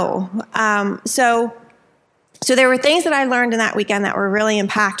 So there were things that I learned in that weekend that were really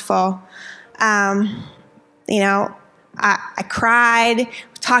impactful. I cried,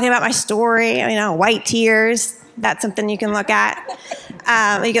 talking about my story, white tears. That's something you can look at.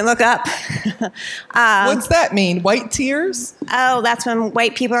 You can look up. What's that mean? White tears? Oh, that's when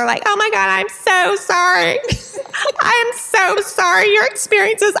white people are like, oh my God, I'm so sorry. I'm so sorry. Your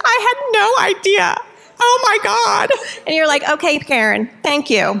experiences, I had no idea. Oh my God. And you're like, okay, Karen, thank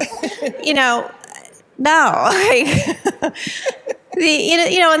you. No.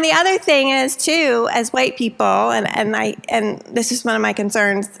 And the other thing is too, as white people, and this is one of my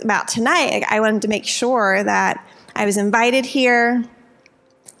concerns about tonight, I wanted to make sure that I was invited here.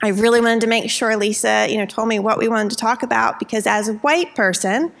 I really wanted to make sure Lisa, told me what we wanted to talk about, because as a white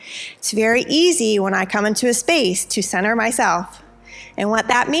person, it's very easy when I come into a space to center myself. And what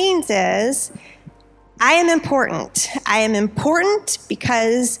that means is I am important. I am important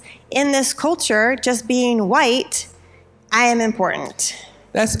because in this culture, just being white, I am important.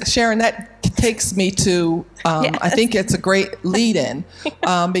 That's Sharon. That takes me to, yes. I think it's a great lead-in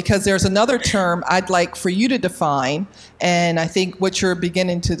because there's another term I'd like for you to define, and I think what you're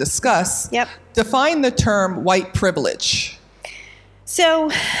beginning to discuss. Yep. Define the term white privilege. So,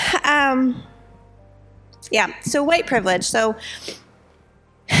 so white privilege. So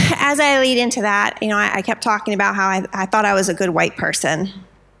as I lead into that, I kept talking about how I thought I was a good white person.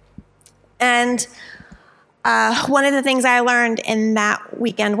 And one of the things I learned in that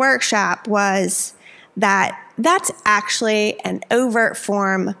weekend workshop was that that's actually an overt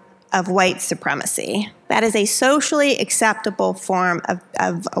form of white supremacy. That is a socially acceptable form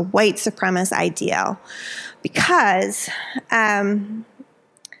of a white supremacist ideal. Because I'm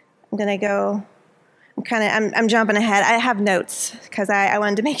jumping ahead. I have notes because I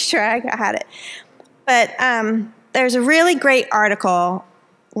wanted to make sure I had it. But there's a really great article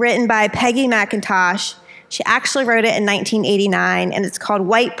written by Peggy McIntosh. She actually wrote it in 1989, and it's called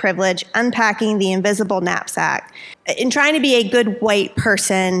White Privilege, Unpacking the Invisible Knapsack. In trying to be a good white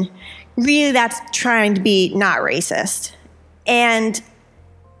person, really that's trying to be not racist. And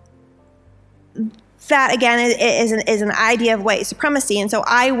that, again, is an idea of white supremacy. And so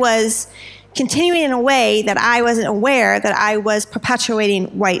I was continuing in a way that I wasn't aware that I was perpetuating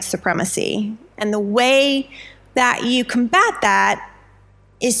white supremacy. And the way that you combat that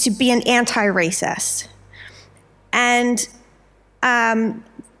is to be an anti-racist. And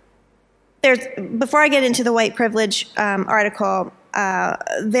before I get into the white privilege article,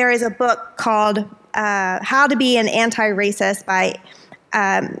 there is a book called How to Be an Anti-Racist by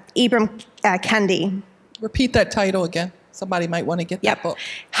Ibram Kendi. Repeat that title again. Somebody might want to get that book.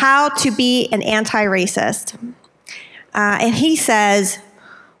 How to Be an Anti-Racist. And he says,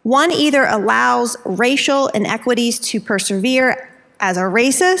 one either allows racial inequities to persevere as a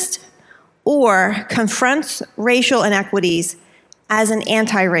racist or confronts racial inequities as an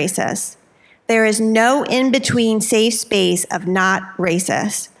anti-racist. There is no in-between safe space of not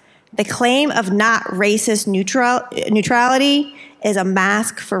racist. The claim of not racist neutrality is a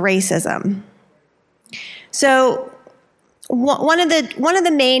mask for racism. So one of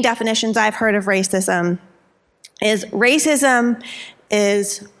the main definitions I've heard of racism is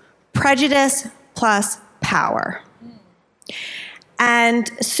prejudice plus power.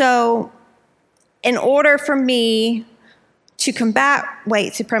 And so in order for me to combat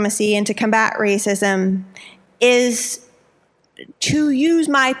white supremacy and to combat racism is to use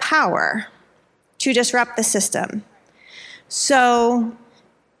my power to disrupt the system. So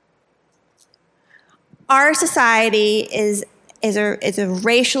our society is a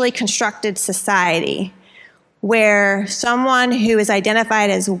racially constructed society where someone who is identified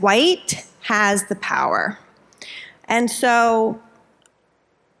as white has the power. And so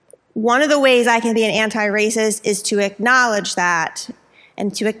one of the ways I can be an anti-racist is to acknowledge that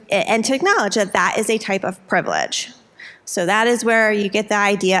and to acknowledge that that is a type of privilege. So that is where you get the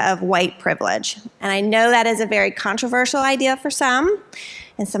idea of white privilege. And I know that is a very controversial idea for some.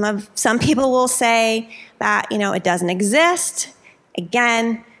 And some people will say that, it doesn't exist.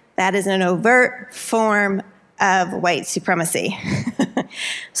 Again, that is an overt form of white supremacy.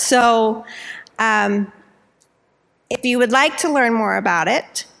 So if you would like to learn more about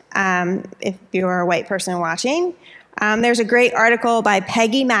it, if you're a white person watching, there's a great article by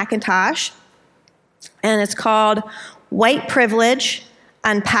Peggy McIntosh, and it's called White Privilege,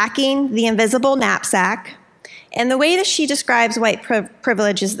 Unpacking the Invisible Knapsack. And the way that she describes white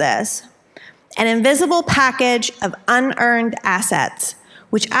privilege is this: an invisible package of unearned assets,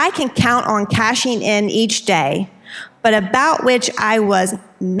 which I can count on cashing in each day, but about which I was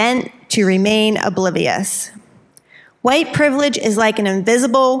meant to remain oblivious. White privilege is like an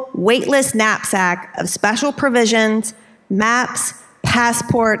invisible, weightless knapsack of special provisions, maps,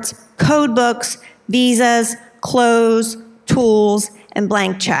 passports, code books, visas, clothes, tools, and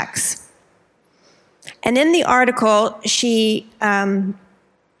blank checks. And in the article, she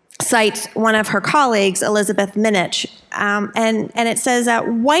cites one of her colleagues, Elizabeth Minich, and it says that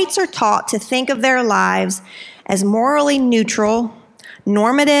whites are taught to think of their lives as morally neutral,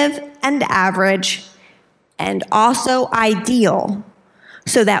 normative, and average, and also ideal,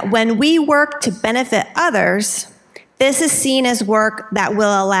 so that when we work to benefit others, this is seen as work that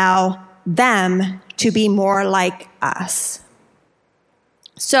will allow them to be more like us.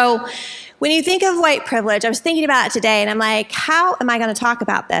 So when you think of white privilege, I was thinking about it today, and I'm like, how am I going to talk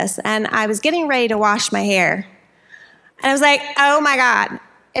about this? And I was getting ready to wash my hair. And I was like, oh my God,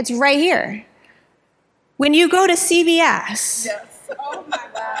 it's right here. When you go to CVS, Yes. Oh my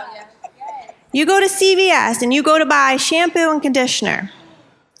God. Yes. You go to CVS and you go to buy shampoo and conditioner.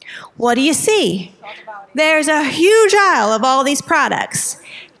 What do you see? There's a huge aisle of all these products.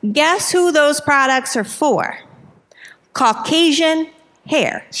 Guess who those products are for? Caucasian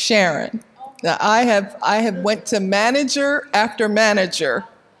hair. Sharon, now I have went to manager after manager.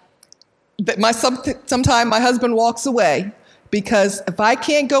 Sometime my husband walks away because if I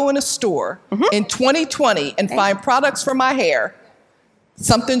can't go in a store in 2020 and find products for my hair,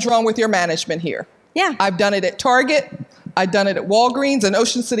 something's wrong with your management here. Yeah. I've done it at Target. I've done it at Walgreens in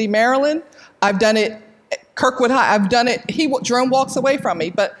Ocean City, Maryland. I've done it at Kirkwood High. I've done it. Jerome walks away from me,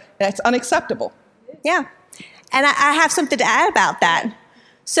 but that's unacceptable. Yeah. And I have something to add about that.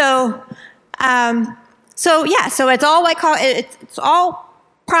 So it's all it's all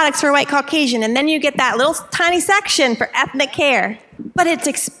products for white Caucasian, and then you get that little tiny section for ethnic hair. But it's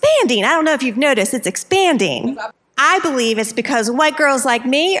expanding. I don't know if you've noticed, it's expanding. I believe it's because white girls like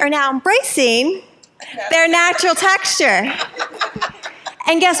me are now embracing their natural texture.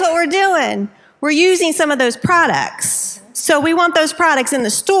 And guess what we're doing? We're using some of those products. So we want those products in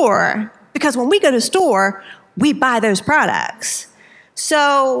the store, because when we go to the store, we buy those products.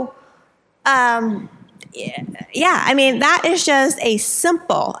 So, that is just a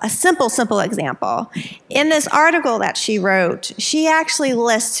simple example. In this article that she wrote, she actually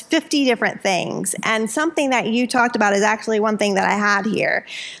lists 50 different things. And something that you talked about is actually one thing that I had here.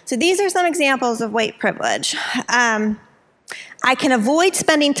 So these are some examples of white privilege. I can avoid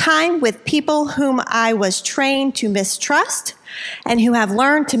spending time with people whom I was trained to mistrust and who have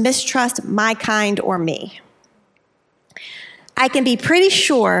learned to mistrust my kind or me. I can be pretty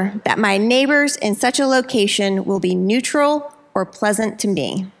sure that my neighbors in such a location will be neutral or pleasant to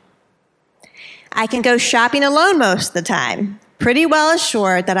me. I can go shopping alone most of the time, pretty well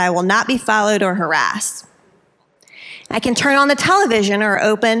assured that I will not be followed or harassed. I can turn on the television or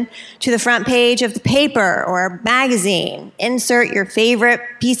open to the front page of the paper or a magazine, insert your favorite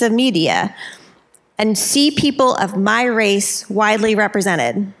piece of media, and see people of my race widely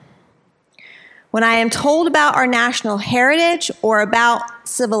represented. When I am told about our national heritage or about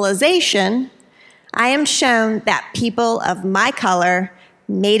civilization, I am shown that people of my color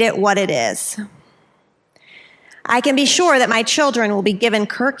made it what it is. I can be sure that my children will be given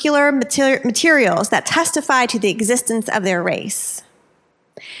curricular materials that testify to the existence of their race.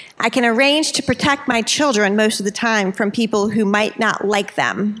 I can arrange to protect my children most of the time from people who might not like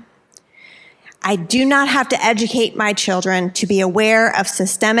them. I do not have to educate my children to be aware of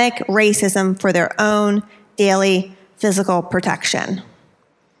systemic racism for their own daily physical protection.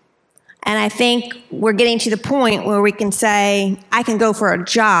 And I think we're getting to the point where we can say, I can go for a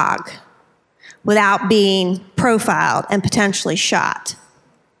jog without being profiled and potentially shot.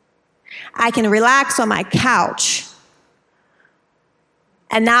 I can relax on my couch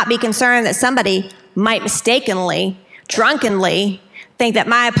and not be concerned that somebody might mistakenly, drunkenly, think that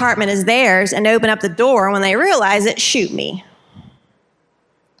my apartment is theirs and open up the door, and when they realize it, shoot me.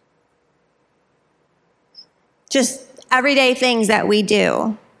 Just everyday things that we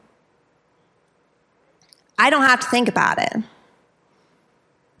do. I don't have to think about it.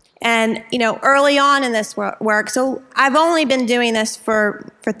 And, early on in this work, so I've only been doing this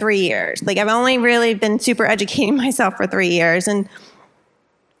for 3 years. Like, I've only really been super educating myself for 3 years. And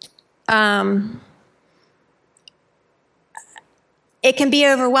it can be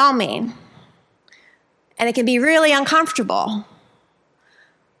overwhelming. And it can be really uncomfortable.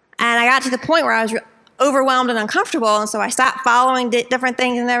 And I got to the point where I was overwhelmed and uncomfortable, and so I stopped following different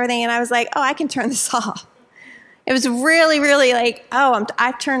things and everything, and I was like, oh, I can turn this off. It was really, really like, oh,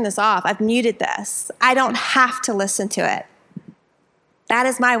 I've turned this off. I've muted this. I don't have to listen to it. That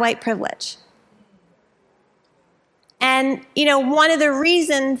is my white privilege. And, one of the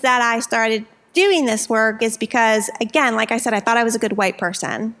reasons that I started doing this work is because, again, like I said, I thought I was a good white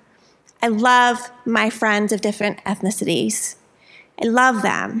person. I love my friends of different ethnicities. I love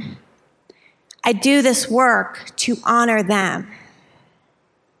them. I do this work to honor them.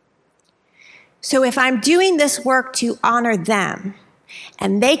 So if I'm doing this work to honor them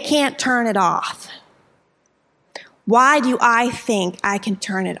and they can't turn it off, why do I think I can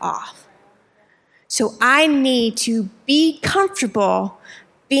turn it off? So I need to be comfortable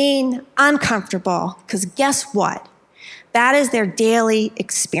being uncomfortable, because guess what? That is their daily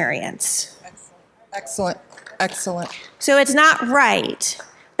experience. Excellent. Excellent. So it's not right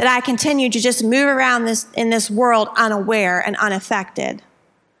that I continue to just move around in this world unaware and unaffected.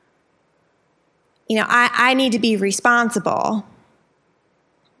 I need to be responsible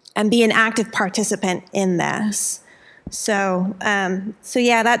and be an active participant in this. So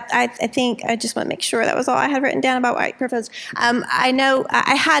yeah, that I think I just want to make sure that was all I had written down about white privilege. I know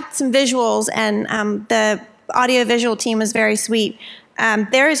I had some visuals, and the audio-visual team was very sweet.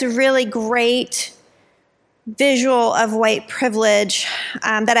 There is a really great visual of white privilege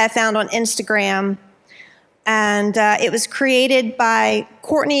that I found on Instagram. And it was created by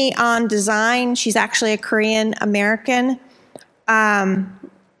Courtney on Design. She's actually a Korean American.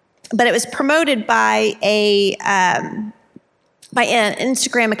 But it was promoted by an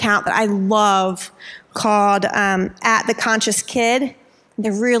Instagram account that I love called At the Conscious Kid.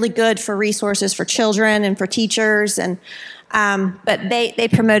 They're really good for resources for children and for teachers. And but they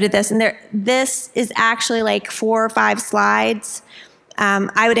promoted this, and this is actually like 4 or 5 slides.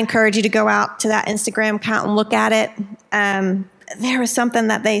 I would encourage you to go out to that Instagram account and look at it. There was something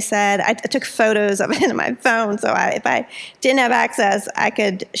that they said. I took photos of it in my phone, so if I didn't have access, I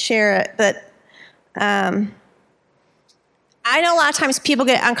could share it. But I know a lot of times people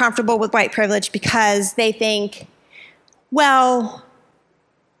get uncomfortable with white privilege because they think, well,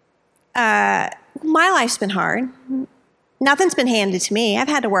 my life's been hard. Nothing's been handed to me. I've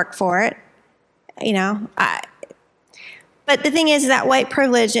had to work for it. But the thing is that white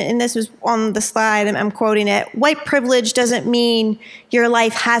privilege, and this was on the slide, I'm quoting it, white privilege doesn't mean your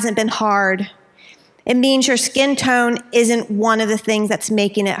life hasn't been hard. It means your skin tone isn't one of the things that's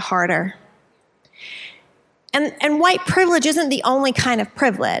making it harder. And white privilege isn't the only kind of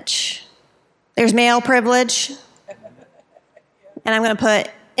privilege. There's male privilege, and I'm going to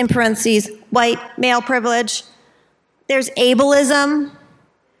put in parentheses, white male privilege. There's ableism.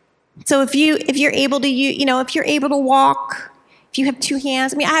 So if you're able to, if you're able to walk, if you have 2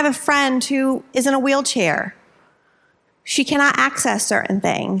 hands. I have a friend who is in a wheelchair. She cannot access certain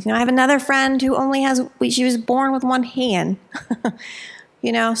things. I have another friend who she was born with 1 hand.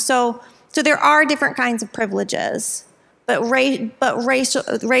 So there are different kinds of privileges, but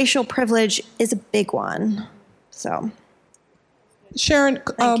racial privilege is a big one. So, Sharon,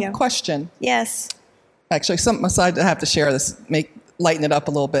 question. Yes. Actually, something aside, I have to share this, lighten it up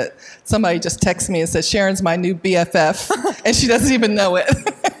a little bit. Somebody just texted me and said, Sharon's my new BFF, and she doesn't even know it.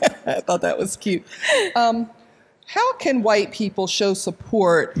 I thought that was cute. How can white people show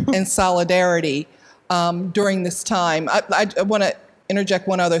support and solidarity during this time? I want to interject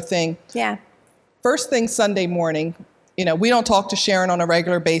one other thing. Yeah. First thing Sunday morning, we don't talk to Sharon on a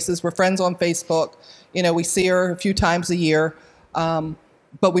regular basis. We're friends on Facebook. We see her a few times a year,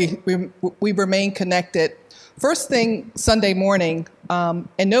 but we remain connected. First thing Sunday morning, and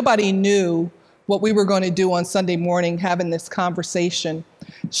nobody knew what we were going to do on Sunday morning, having this conversation.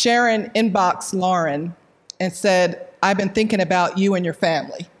 Sharon inboxed Lauren and said, I've been thinking about you and your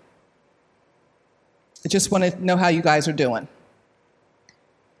family. I just want to know how you guys are doing.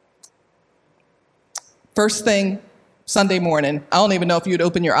 First thing Sunday morning, I don't even know if you'd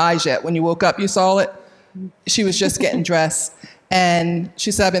opened your eyes yet. When you woke up, you saw it. She was just getting dressed. And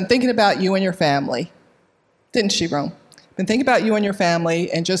she said, I've been thinking about you and your family. Didn't she, Rome? Been thinking about you and your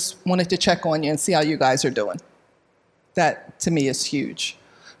family and just wanted to check on you and see how you guys are doing. That, to me, is huge.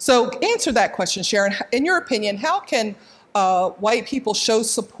 So answer that question, Sharon. In your opinion, how can white people show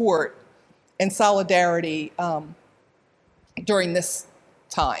support and solidarity during this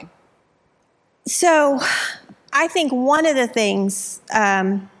time? So I think one of the things,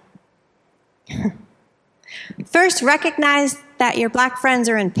 first, recognize that your Black friends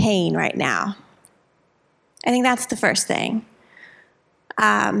are in pain right now. I think that's the first thing.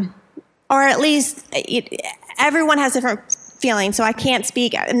 Or at least everyone has different feelings, so I can't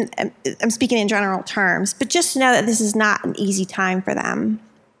speak, I'm speaking in general terms, but just know that this is not an easy time for them.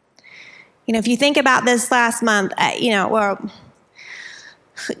 You know, if you think about this last month, for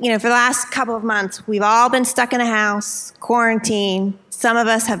the last couple of months, we've all been stuck in a house, quarantined. Some of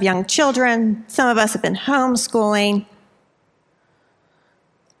us have young children. Some of us have been homeschooling.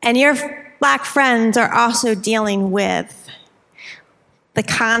 And your Black friends are also dealing with the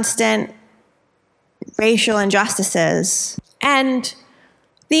constant racial injustices. And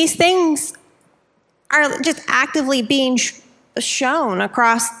these things are just actively being shown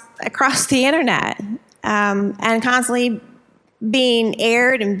across the internet and constantly being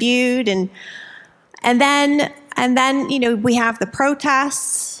aired and viewed, and then we have the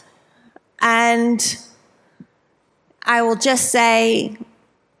protests, and I will just say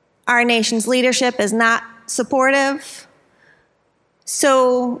our nation's leadership is not supportive.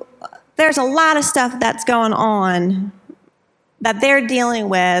 So there's a lot of stuff that's going on that they're dealing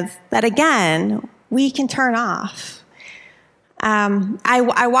with that, again, we can turn off.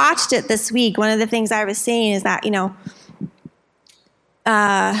 I watched it this week. One of the things I was seeing is that, and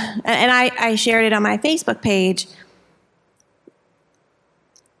I shared it on my Facebook page.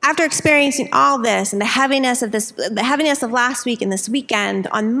 After experiencing all this and the heaviness of last week and this weekend,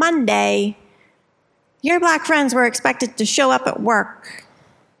 on Monday, your Black friends were expected to show up at work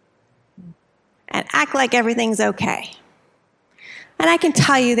and act like everything's okay. And I can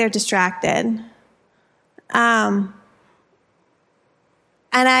tell you they're distracted. And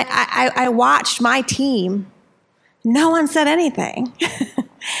I watched my team. No one said anything.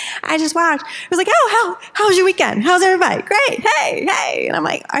 I just watched. It was like, oh, how was your weekend? How's everybody? Great. Hey. And I'm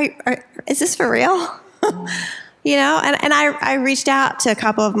like, is this for real? And I reached out to a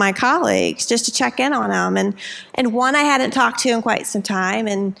couple of my colleagues just to check in on them. And one I hadn't talked to in quite some time.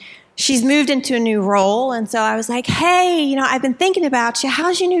 And she's moved into a new role. And so I was like, hey, I've been thinking about you.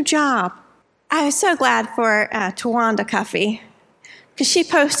 How's your new job? I was so glad for Tawanda Cuffey, because she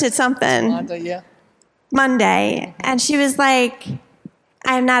posted something Monday, and she was like,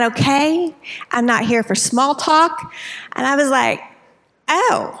 I'm not okay. I'm not here for small talk. And I was like,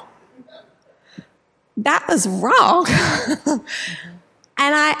 oh, that was wrong.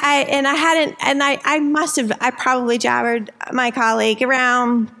 I probably jabbered my colleague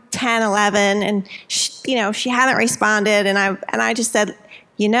around 10, 11, and she hadn't responded. And I just said,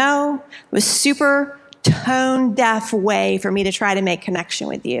 it was super tone deaf way for me to try to make connection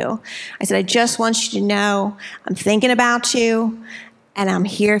with you. I said, I just want you to know I'm thinking about you, and I'm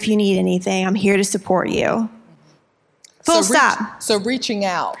here if you need anything. I'm here to support you. Full stop. So reaching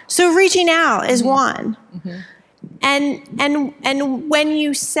out. So reaching out is one. And when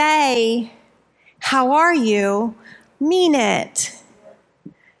you say, how are you, mean it.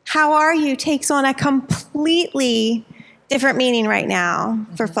 How are you takes on a completely different meaning right now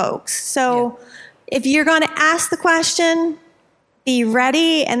for folks. So if you're going to ask the question, be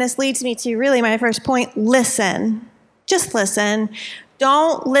ready. And this leads me to really my first point, listen. Just listen.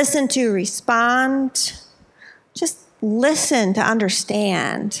 Don't listen to respond. Just listen to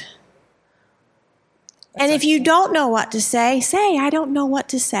understand. And if you don't know what to say, I don't know what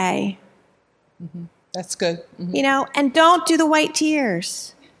to say. That's good. And don't do the white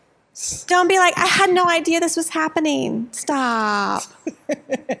tears. Don't be like, I had no idea this was happening. Stop.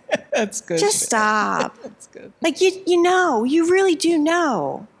 That's good. Just stop. That's good. Like, you really do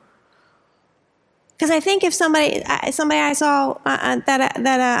know. Because I think if somebody I saw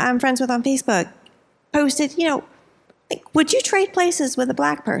that I'm friends with on Facebook posted, like, would you trade places with a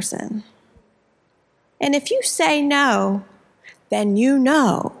Black person? And if you say no, then you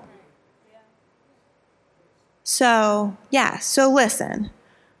know. So listen.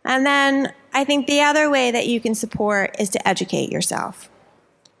 And then I think the other way that you can support is to educate yourself.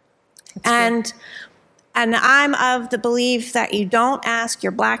 And I'm of the belief that you don't ask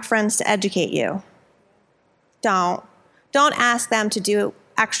your Black friends to educate you. Don't ask them to do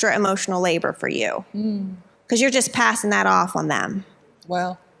extra emotional labor for you because you're just passing that off on them.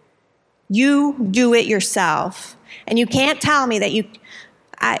 Well, you do it yourself, and you can't tell me that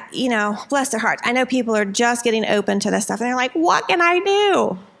bless their hearts. I know people are just getting open to this stuff, and they're like, what can I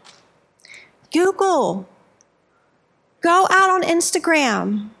do? Google. Go out on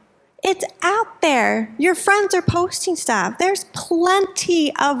Instagram. It's out there. Your friends are posting stuff. There's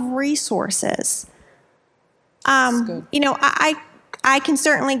plenty of resources. Good. I can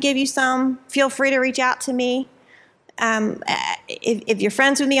certainly give you some. Feel free to reach out to me. If you're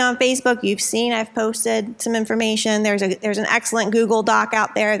friends with me on Facebook, you've seen I've posted some information. There's an excellent Google Doc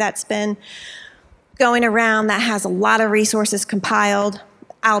out there that's been going around that has a lot of resources compiled.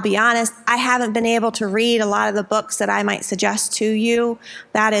 I'll be honest, I haven't been able to read a lot of the books that I might suggest to you.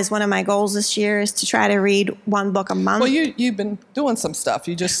 That is one of my goals this year, is to try to read one book a month. Well, you've been doing some stuff.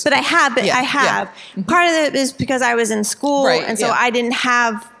 But I have. I have. Yeah. Mm-hmm. Part of it is because I was in school, and so I didn't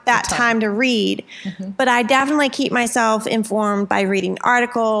have that time to read. Mm-hmm. But I definitely keep myself informed by reading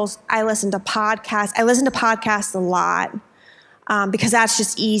articles. I listen to podcasts. I listen to podcasts a lot because that's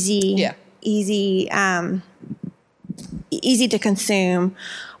just easy. Yeah. Easy to consume.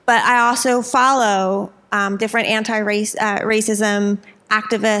 But I also follow different anti-racism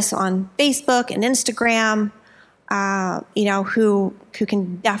activists on Facebook and Instagram, who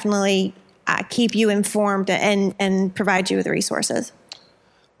can definitely keep you informed and provide you with resources.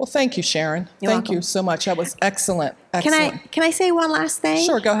 Well, thank you, Sharon. Thank you so much. That was excellent. Excellent. Can I say one last thing?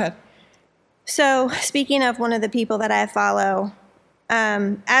 Sure, go ahead. So, speaking of one of the people that I follow,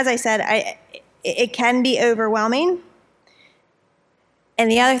 as I said, it can be overwhelming. And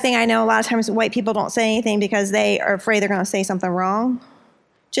the other thing I know, a lot of times white people don't say anything because they are afraid they're going to say something wrong.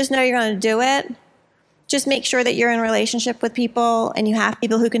 Just know you're going to do it. Just make sure that you're in a relationship with people and you have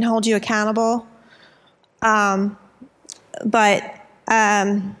people who can hold you accountable. But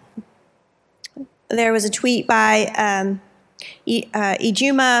there was a tweet by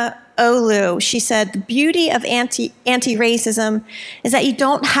Ijuma Olu. She said, the beauty of anti-racism is that you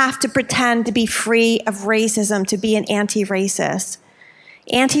don't have to pretend to be free of racism to be an anti-racist.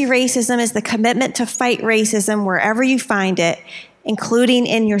 Anti-racism is the commitment to fight racism wherever you find it, including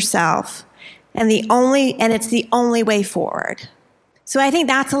in yourself. And it's the only way forward. So I think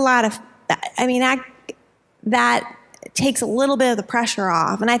that's a lot of, that takes a little bit of the pressure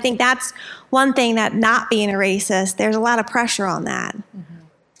off. And I think that's one thing, that not being a racist, there's a lot of pressure on that. Mm-hmm.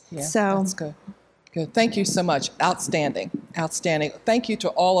 Yeah, that's good. Good. Thank you so much. Outstanding. Outstanding. Thank you to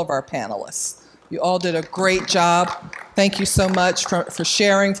all of our panelists. You all did a great job. Thank you so much for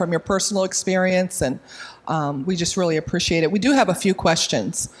sharing from your personal experience, and we just really appreciate it. We do have a few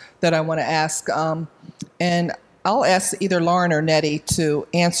questions that I want to ask, and I'll ask either Lauren or Nettie to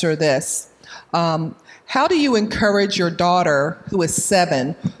answer this. How do you encourage your daughter, who is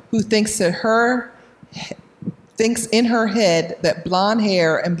 7, who thinks in her head that blonde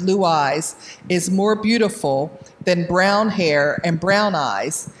hair and blue eyes is more beautiful than brown hair and brown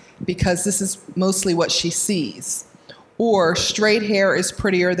eyes, because this is mostly what she sees, or straight hair is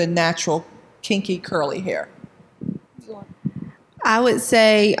prettier than natural, kinky, curly hair? I would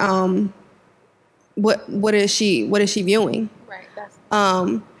say, what is she viewing?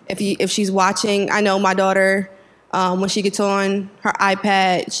 Right. If she's watching, I know my daughter, when she gets on her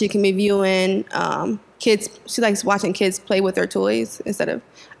iPad, she can be viewing kids. She likes watching kids play with their toys instead of,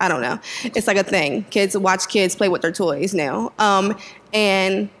 I don't know. It's like a thing. Kids watch kids play with their toys now,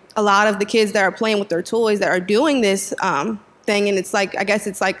 and a lot of the kids that are playing with their toys that are doing this thing, and it's like, I guess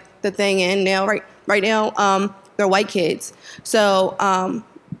it's like the thing in now, right now, they're white kids. So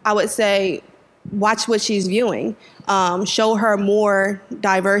I would say, watch what she's viewing. Show her more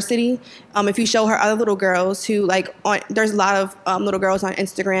diversity. If you show her other little girls who there's a lot of little girls on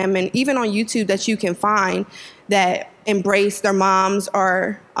Instagram and even on YouTube that you can find that embrace their moms,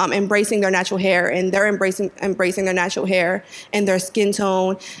 or embracing their natural hair, and they're embracing their natural hair and their skin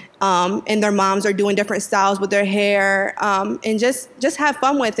tone, and their moms are doing different styles with their hair, and just have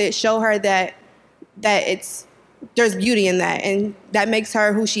fun with it. Show her that there's beauty in that, and that makes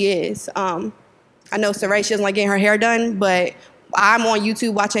her who she is. I know Sarai, she doesn't like getting her hair done, but I'm on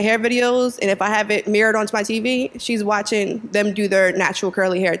YouTube watching hair videos, and if I have it mirrored onto my TV, she's watching them do their natural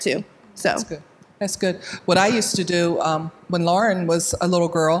curly hair too. So that's good. That's good. What I used to do when Lauren was a little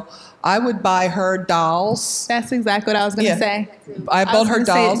girl, I would buy her dolls. That's exactly what I was going to say. I bought her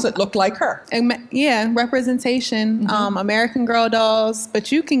dolls that looked like her. Yeah, representation, American Girl dolls,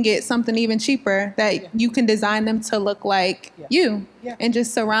 but you can get something even cheaper that you can design them to look like you, and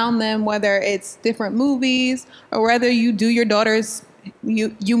just surround them, whether it's different movies or whether you do your daughter's,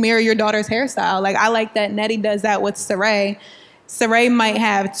 you mirror your daughter's hairstyle. Like, I like that Nettie does that with Sarai. Saray might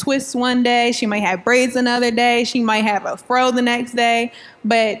have twists one day, she might have braids another day, she might have a fro the next day.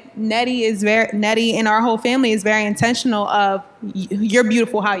 But Nettie and our whole family is very intentional of you're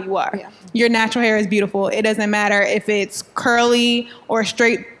beautiful how you are. Yeah. Your natural hair is beautiful. It doesn't matter if it's curly or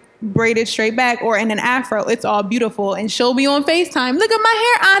straight, braided straight back or in an afro. It's all beautiful. And she'll be on FaceTime. Look at my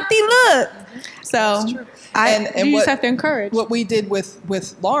hair, Auntie, look. So you just have to encourage. What we did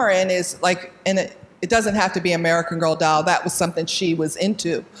with Lauren is like, and it doesn't have to be American Girl doll. That was something she was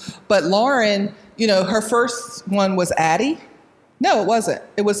into. But Lauren, you know, her first one was Addie. No, it wasn't.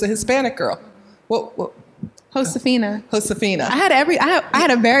 It was the Hispanic girl. What? Josefina. Josefina. I had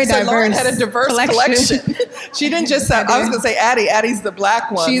a very diverse. Lauren had a diverse collection. She didn't just have. I was going to say Addie. Addie's the black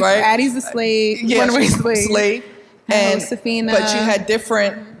one, right? Addie's the slave. Yeah, she's the slave. And Josefina. But you had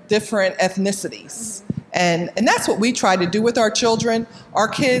different ethnicities, and that's what we try to do with our children. Our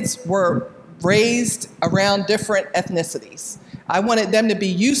kids were raised around different ethnicities. I wanted them to be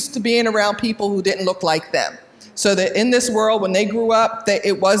used to being around people who didn't look like them. So that in this world, when they grew up,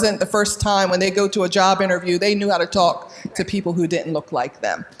 it wasn't the first time when they go to a job interview, they knew how to talk to people who didn't look like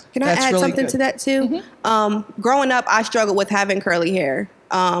them. Can I add something to that too? Mm-hmm. Growing up, I struggled with having curly hair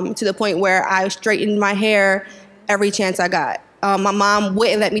to the point where I straightened my hair every chance I got. My mom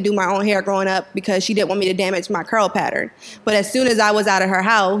wouldn't let me do my own hair growing up because she didn't want me to damage my curl pattern. But as soon as I was out of her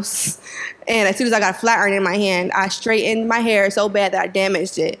house and as soon as I got a flat iron in my hand, I straightened my hair so bad that I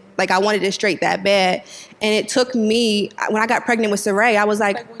damaged it. Like I wanted it straight that bad. And it took me, when I got pregnant with Saray, I was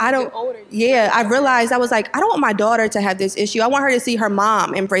like I realized I was like, I don't want my daughter to have this issue. I want her to see her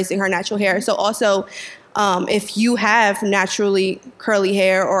mom embracing her natural hair. So also, if you have naturally curly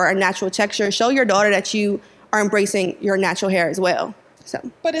hair or a natural texture, show your daughter that you are embracing your natural hair as well. So,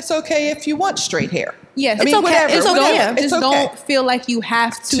 but it's okay if you want straight hair. Yes, I mean, okay. whatever. It's okay. Whatever. Just don't feel like you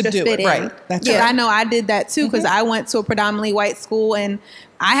have to do fit it. in. Right. That's right. I know I did that too because I went to a predominantly white school and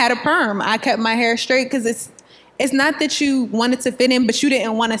I had a perm. I kept my hair straight because it's not that you wanted to fit in, but you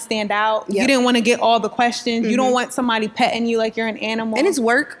didn't want to stand out. Yep. You didn't want to get all the questions. You don't want somebody petting you like you're an animal. And it's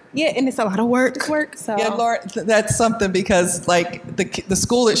work. Yeah, and it's a lot of work. It's work. So. Yeah, Lauren, that's something because like the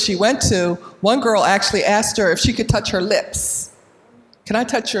school that she went to, one girl actually asked her if she could touch her lips. Can I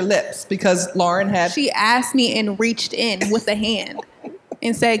touch your lips? Because Lauren had... She asked me and reached in with a hand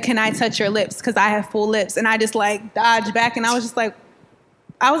and said, can I touch your lips? Because I have full lips. And I just like dodged back and I was just like,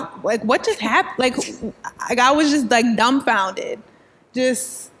 what just happened? Like I was just like dumbfounded.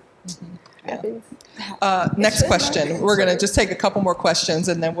 Just... Yeah. Next question. We're going to just take a couple more questions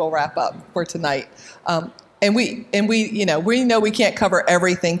and then we'll wrap up for tonight. And we know we can't cover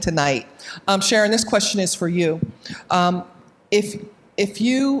everything tonight. Sharon, this question is for you. If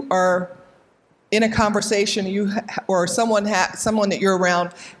you are in a conversation, or someone that you're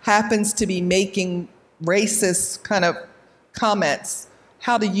around happens to be making racist kind of comments,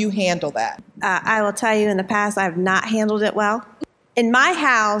 how do you handle that? I will tell you, in the past, I've not handled it well. In my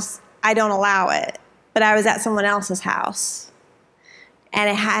house, I don't allow it, but I was at someone else's house, and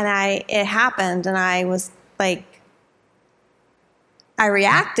it happened, and I was like, I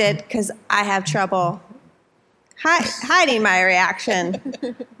reacted because I have trouble hiding my reaction.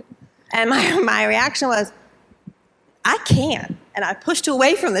 And my reaction was, I can't. And I pushed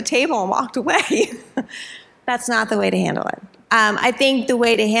away from the table and walked away. That's not the way to handle it. I think the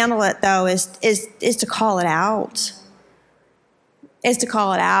way to handle it, though, is to call it out. Is to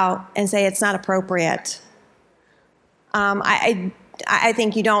call it out and say it's not appropriate. I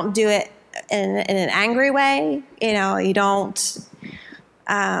think you don't do it in an angry way. You know, you don't...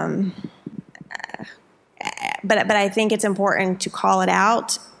 But I think it's important to call it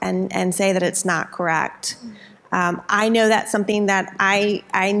out and say that it's not correct. I know that's something that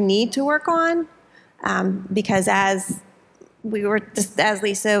I need to work on because as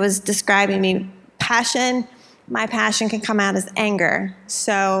Lisa was describing me, my passion can come out as anger.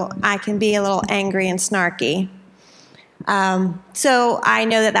 So I can be a little angry and snarky. So I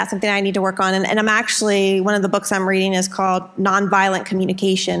know that that's something I need to work on. And I'm actually, one of the books I'm reading is called Nonviolent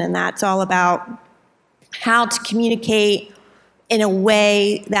Communication, and that's all about how to communicate in a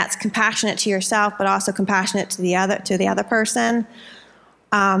way that's compassionate to yourself, but also compassionate to the other person.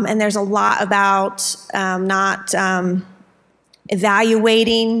 And there's a lot about not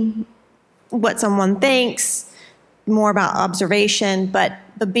evaluating what someone thinks, more about observation, but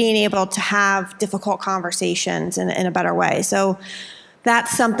being able to have difficult conversations in a better way. So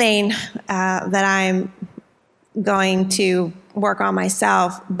that's something that I'm going to work on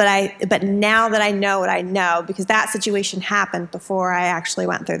myself, but now that I know what I know, because that situation happened before I actually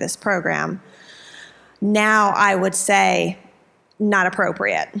went through this program, now I would say not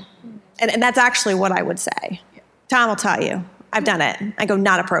appropriate. And that's actually what I would say. Tom will tell you. I've done it. I go,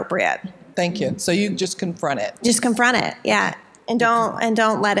 not appropriate. Thank you. So you just confront it. Just confront it, yeah, and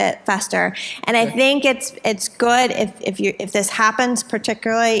don't let it fester. And I think it's good if this happens,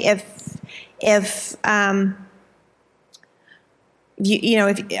 particularly if it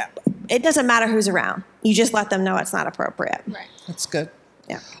doesn't matter who's around. You just let them know it's not appropriate. Right. That's good.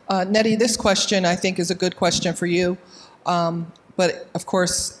 Yeah. Nettie, this question I think is a good question for you. But of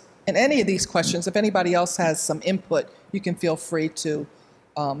course, in any of these questions, if anybody else has some input, you can feel free to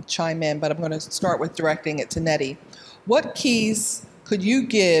chime in. But I'm going to start with directing it to Nettie. What keys could you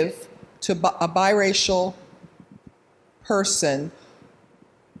give to a biracial person,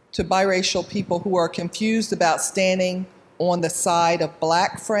 to biracial people who are confused about standing on the side of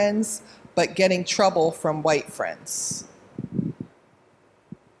black friends but getting trouble from white friends?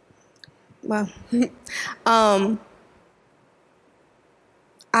 Well,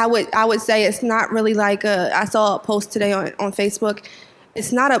 I would say it's not really like I saw a post today on Facebook.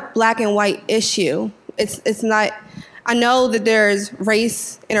 It's not a black and white issue. It's not. I know that there's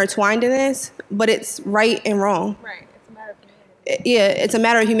race intertwined in this, but it's right and wrong. Right. It's a matter of humanity. Yeah, it's a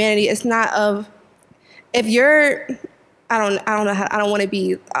matter of humanity. It's not of if you're. I don't know how. I don't want to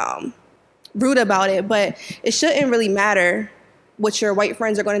be rude about it, but it shouldn't really matter what your white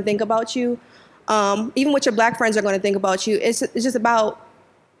friends are going to think about you. Even what your black friends are going to think about you. It's just about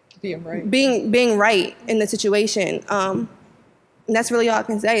being right. Being right in the situation. And that's really all I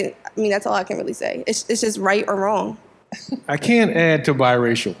can say. I mean, that's all I can really say. It's just right or wrong. I can't add to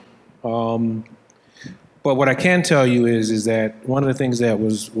biracial. But what I can tell you is that one of the things that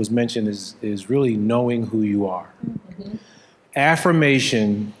was mentioned is really knowing who you are. Mm-hmm.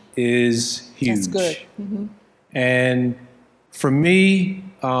 Affirmation is huge. That's good. Mm-hmm. And for me,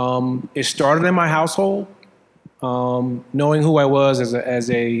 it started in my household, knowing who I was as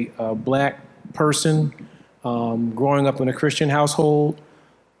a black person, growing up in a Christian household.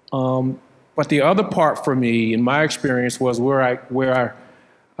 But the other part for me, in my experience, was where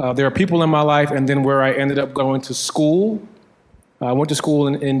there are people in my life, and then where I ended up going to school. I went to school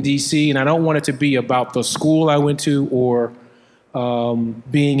in D.C., and I don't want it to be about the school I went to or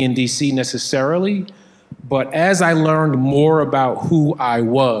being in D.C. necessarily. But as I learned more about who I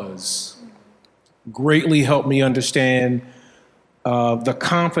was, greatly helped me understand the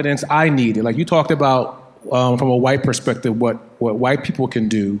confidence I needed. Like you talked about from a white perspective, what white people can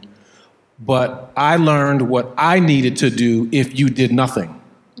do. But I learned what I needed to do if you did nothing.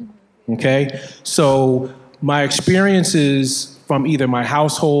 Okay? So my experiences from either my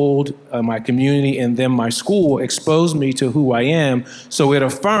household, my community, and then my school exposed me to who I am. So it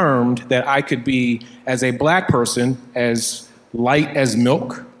affirmed that I could be, as a black person, as light as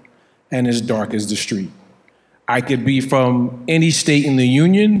milk and as dark as the street. I could be from any state in the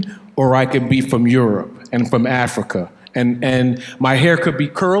union, or I could be from Europe and from Africa. And my hair could be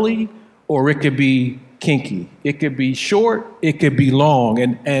curly, or it could be kinky. It could be short, it could be long.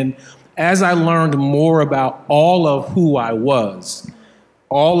 And as I learned more about all of who I was,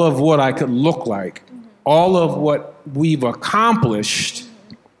 all of what I could look like, all of what we've accomplished,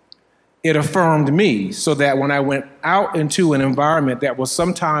 it affirmed me, so that when I went out into an environment that was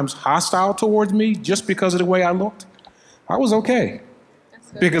sometimes hostile towards me just because of the way I looked, I was okay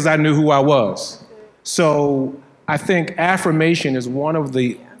because I knew who I was. So I think affirmation is one of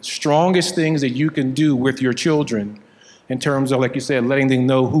the strongest things that you can do with your children in terms of, like you said, letting them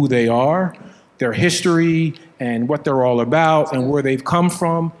know who they are, their history, and what they're all about, and where they've come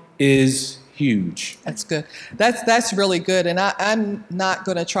from is huge. That's good. That's really good. And I'm not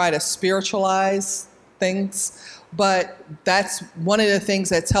going to try to spiritualize things, but that's one of the things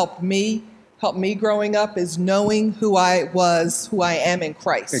that's helped me growing up, is knowing who I am in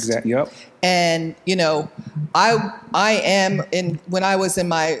Christ. Exactly. Yep. And I am when I was in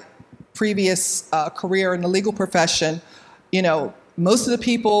my previous career in the legal profession, most of the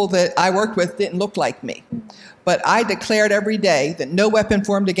people that I worked with didn't look like me. But I declared every day that no weapon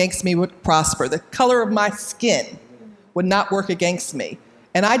formed against me would prosper. The color of my skin would not work against me.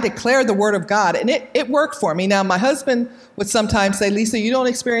 And I declared the word of God, and it worked for me. Now, my husband would sometimes say, Lisa, you don't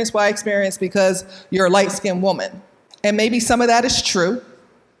experience what I experience because you're a light-skinned woman. And maybe some of that is true.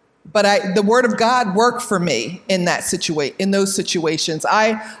 But the word of God worked for me in those situations.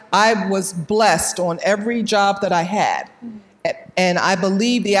 I was blessed on every job that I had. And I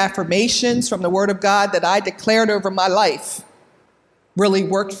believe the affirmations from the word of God that I declared over my life really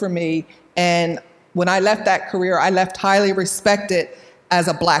worked for me. And when I left that career, I left highly respected as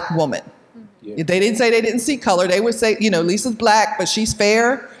a black woman. Yeah. They didn't say they didn't see color. They would say, Lisa's black, but she's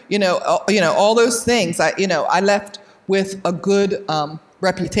fair. All those things. I left with a good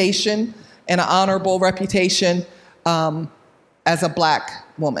reputation and an honorable reputation. as a Black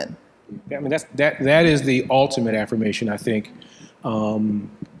woman? I mean, that is the ultimate affirmation, I think.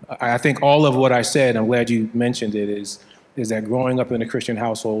 I think all of what I said, I'm glad you mentioned it, is that growing up in a Christian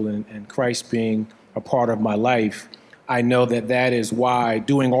household and Christ being a part of my life, I know that is why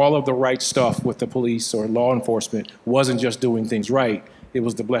doing all of the right stuff with the police or law enforcement wasn't just doing things right. It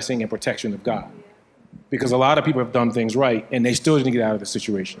was the blessing and protection of God. Because a lot of people have done things right and they still didn't get out of the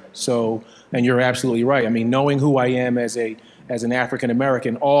situation. So, and you're absolutely right. I mean, knowing who I am as an African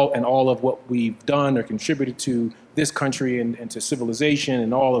American, all of what we've done or contributed to this country and to civilization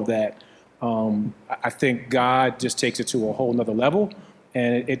and all of that, I think God just takes it to a whole nother level.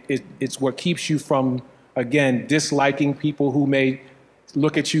 And it's what keeps you from, again, disliking people who may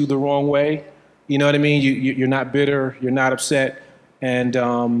look at you the wrong way. You know what I mean? You're not bitter, you're not upset. And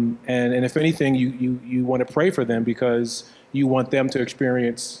if anything, you want to pray for them because you want them to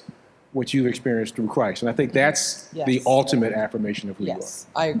experience what you've experienced through Christ. And I think that's the ultimate affirmation of who you are. Yes,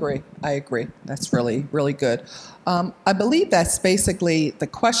 I agree. That's really, really good. I believe that's basically the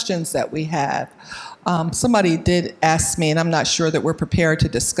questions that we have. Somebody did ask me, and I'm not sure that we're prepared to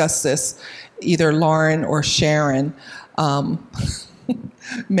discuss this, either Lauren or Sharon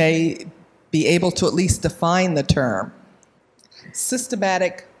may be able to at least define the term.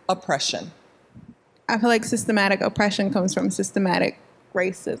 Systematic oppression. I feel like systematic oppression comes from systematic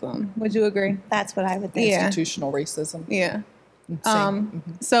racism. Would you agree? That's what I would think. Yeah. Institutional racism. Yeah.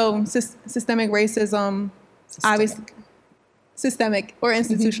 So systemic racism, obviously, systemic or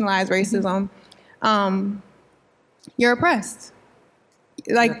institutionalized racism, you're oppressed.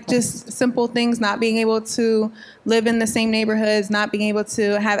 Like just simple things, not being able to live in the same neighborhoods, not being able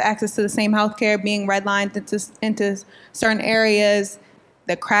to have access to the same healthcare, being redlined into certain areas,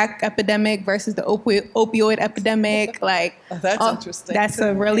 the crack epidemic versus the opioid epidemic. Like that's interesting. That's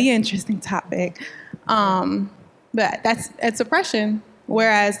a really interesting topic. But it's oppression.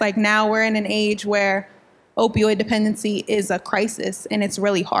 Whereas like now we're in an age where opioid dependency is a crisis and it's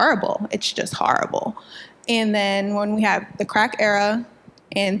really horrible. It's just horrible. And then when we have the crack era,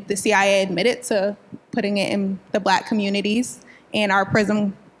 and the CIA admitted to putting it in the Black communities, and our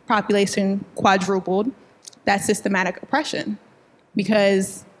prison population quadrupled. That's systematic oppression.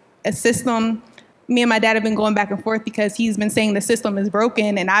 Because a system, me and my dad have been going back and forth because he's been saying the system is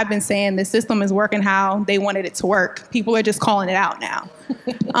broken, and I've been saying the system is working how they wanted it to work. People are just calling it out now.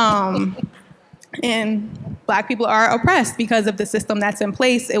 And Black people are oppressed because of the system that's in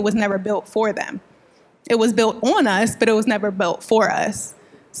place. It was never built for them. It was built on us, but it was never built for us.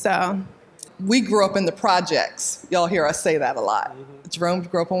 So we grew up in the projects. Y'all hear us say that a lot. Jerome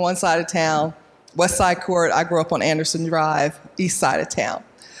grew up on one side of town, West Side Court. I grew up on Anderson Drive, east side of town.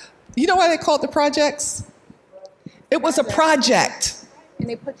 You know why they called it the projects? It was a project.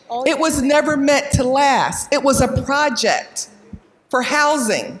 It was never meant to last. It was a project for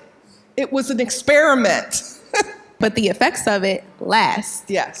housing. It was an experiment. But the effects of it last.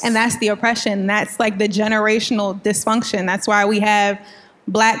 Yes. And that's the oppression. That's like the generational dysfunction. That's why we have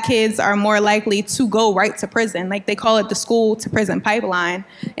Black kids are more likely to go right to prison. Like they call it the school to prison pipeline.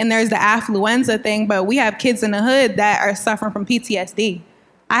 And there's the affluenza thing, but we have kids in the hood that are suffering from PTSD.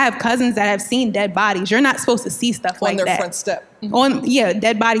 I have cousins that have seen dead bodies. You're not supposed to see stuff like that. On their front step.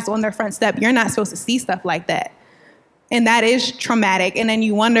 Dead bodies on their front step. You're not supposed to see stuff like that. And that is traumatic. And then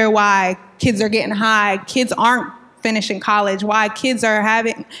you wonder why kids are getting high. Kids aren't finishing college, why kids are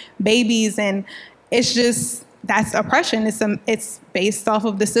having babies, and it's just, that's oppression. It's based off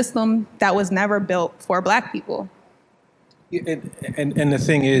of the system that was never built for Black people. And the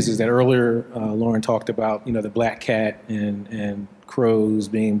thing is that earlier Lauren talked about, the black cat and crows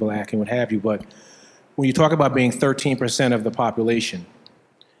being Black and what have you, but when you talk about being 13% of the population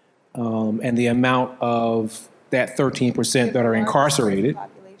and the amount of that 13% that are incarcerated,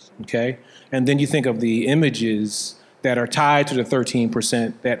 okay? And then you think of the images that are tied to the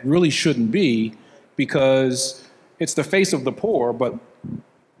 13% that really shouldn't be, because it's the face of the poor, but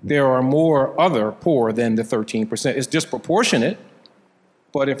there are more other poor than the 13%. It's disproportionate,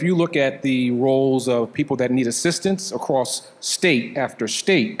 but if you look at the roles of people that need assistance across state after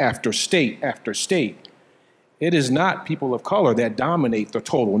state after state after state, it is not people of color that dominate the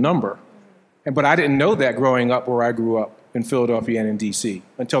total number. But I didn't know that growing up where I grew up in Philadelphia and in DC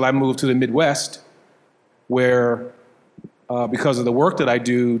until I moved to the Midwest, where because of the work that I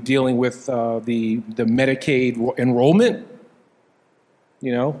do dealing with the Medicaid enrollment,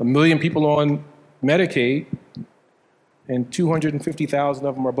 1 million people on Medicaid and 250,000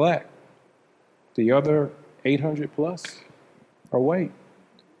 of them are Black. The other 800 plus are white.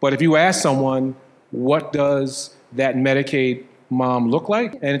 But if you ask someone, what does that Medicaid mom look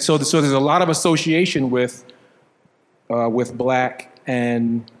like? And so there's a lot of association with with black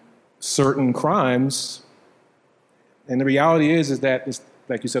and certain crimes. And the reality is that, it's,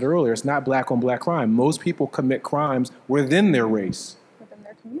 like you said earlier, it's not black on black crime. Most people commit crimes within their race. Within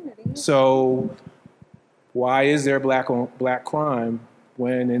their community. So why is there black on black crime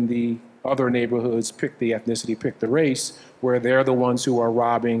when in the other neighborhoods, pick the ethnicity, pick the race, where they're the ones who are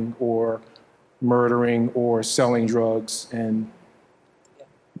robbing or murdering or selling drugs? And,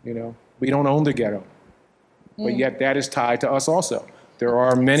 you know, we don't own the ghetto. But yet that is tied to us also. There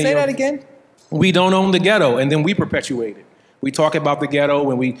are many. Say that again. We don't own the ghetto, and then we perpetuate it. We talk about the ghetto,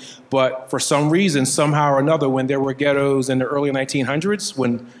 but for some reason, somehow or another, when there were ghettos in the early 1900s,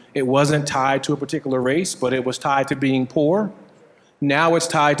 when it wasn't tied to a particular race, but it was tied to being poor, now it's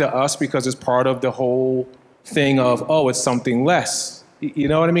tied to us because it's part of the whole thing of, oh, it's something less. You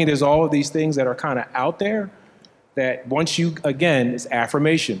know what I mean? There's all of these things that are kind of out there that once you, again, it's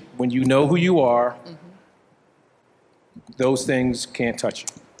affirmation. When you know who you are, those things can't touch you.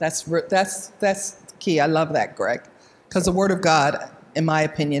 That's key. I love that, Greg, because the Word of God, in my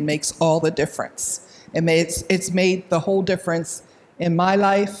opinion, makes all the difference. It's made the whole difference in my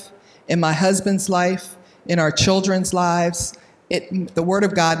life, in my husband's life, in our children's lives. The Word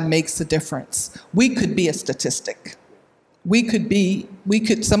of God makes a difference. We could be a statistic.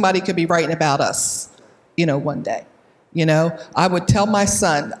 Somebody could be writing about us, one day. I would tell my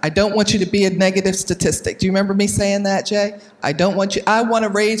son, I don't want you to be a negative statistic. Do you remember me saying that, Jay? I want to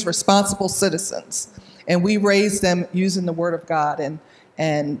raise responsible citizens. And we raise them using the Word of God.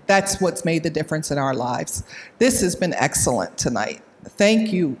 And that's what's made the difference in our lives. This has been excellent tonight.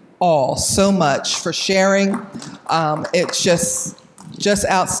 Thank you all so much for sharing. It's just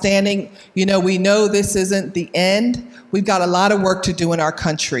outstanding. We know this isn't the end. We've got a lot of work to do in our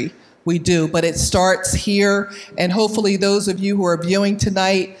country. We do, but it starts here, and hopefully those of you who are viewing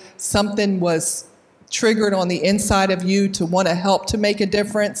tonight, something was triggered on the inside of you to want to help to make a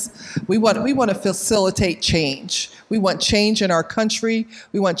difference. We want to facilitate change. We want change in our country.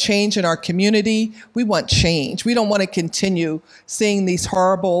 We want change in our community. We want change. We don't want to continue seeing these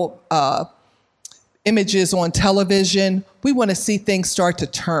horrible images on television. We want to see things start to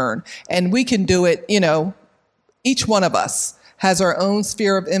turn, and we can do it, each one of us has our own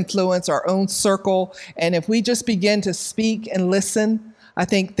sphere of influence, our own circle. And if we just begin to speak and listen, I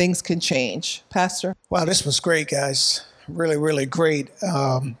think things can change. Pastor? Wow, this was great, guys. Really, really great.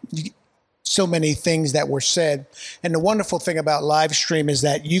 So many things that were said. And the wonderful thing about live stream is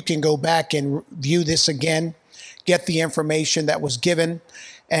that you can go back and view this again, get the information that was given.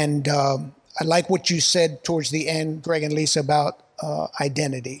 And I like what you said towards the end, Greg and Lisa, about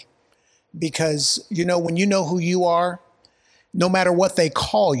identity. Because, when you know who you are, no matter what they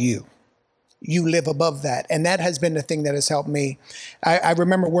call you, you live above that. And that has been the thing that has helped me. I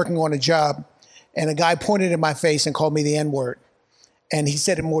remember working on a job, and a guy pointed in my face and called me the N-word. And he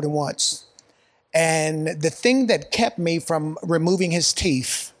said it more than once. And the thing that kept me from removing his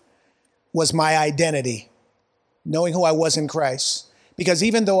teeth was my identity, knowing who I was in Christ. Because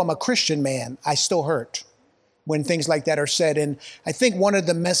even though I'm a Christian man, I still hurt when things like that are said. And I think one of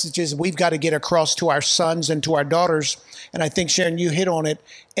the messages we've got to get across to our sons and to our daughters, and I think, Sharon, you hit on it,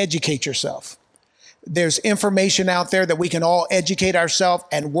 educate yourself. There's information out there that we can all educate ourselves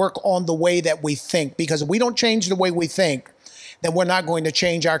and work on the way that we think. Because if we don't change the way we think, then we're not going to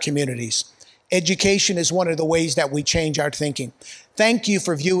change our communities. Education is one of the ways that we change our thinking. Thank you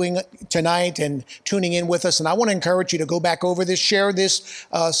for viewing tonight and tuning in with us. And I want to encourage you to go back over this, share this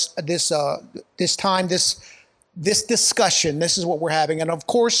discussion. This is what we're having. And of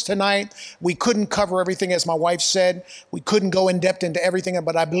course, tonight, we couldn't cover everything, as my wife said. We couldn't go in depth into everything,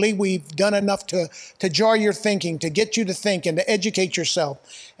 but I believe we've done enough to jar your thinking, to get you to think and to educate yourself.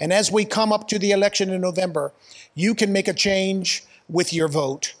 And as we come up to the election in November, you can make a change with your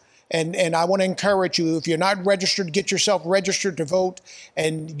vote. And I want to encourage you, if you're not registered, get yourself registered to vote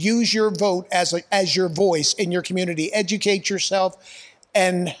and use your vote as your voice in your community. Educate yourself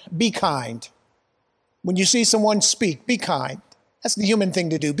and be kind. When you see someone speak, be kind. That's the human thing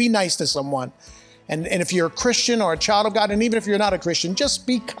to do. Be nice to someone. And if you're a Christian or a child of God, and even if you're not a Christian, just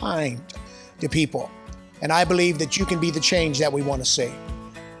be kind to people. And I believe that you can be the change that we want to see.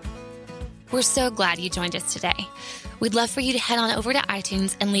 We're so glad you joined us today. We'd love for you to head on over to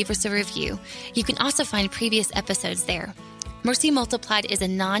iTunes and leave us a review. You can also find previous episodes there. Mercy Multiplied is a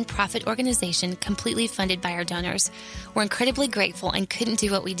non-profit organization completely funded by our donors. We're incredibly grateful and couldn't do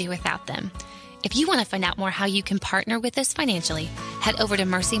what we do without them. If you want to find out more how you can partner with us financially, head over to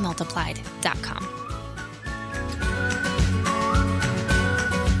mercymultiplied.com.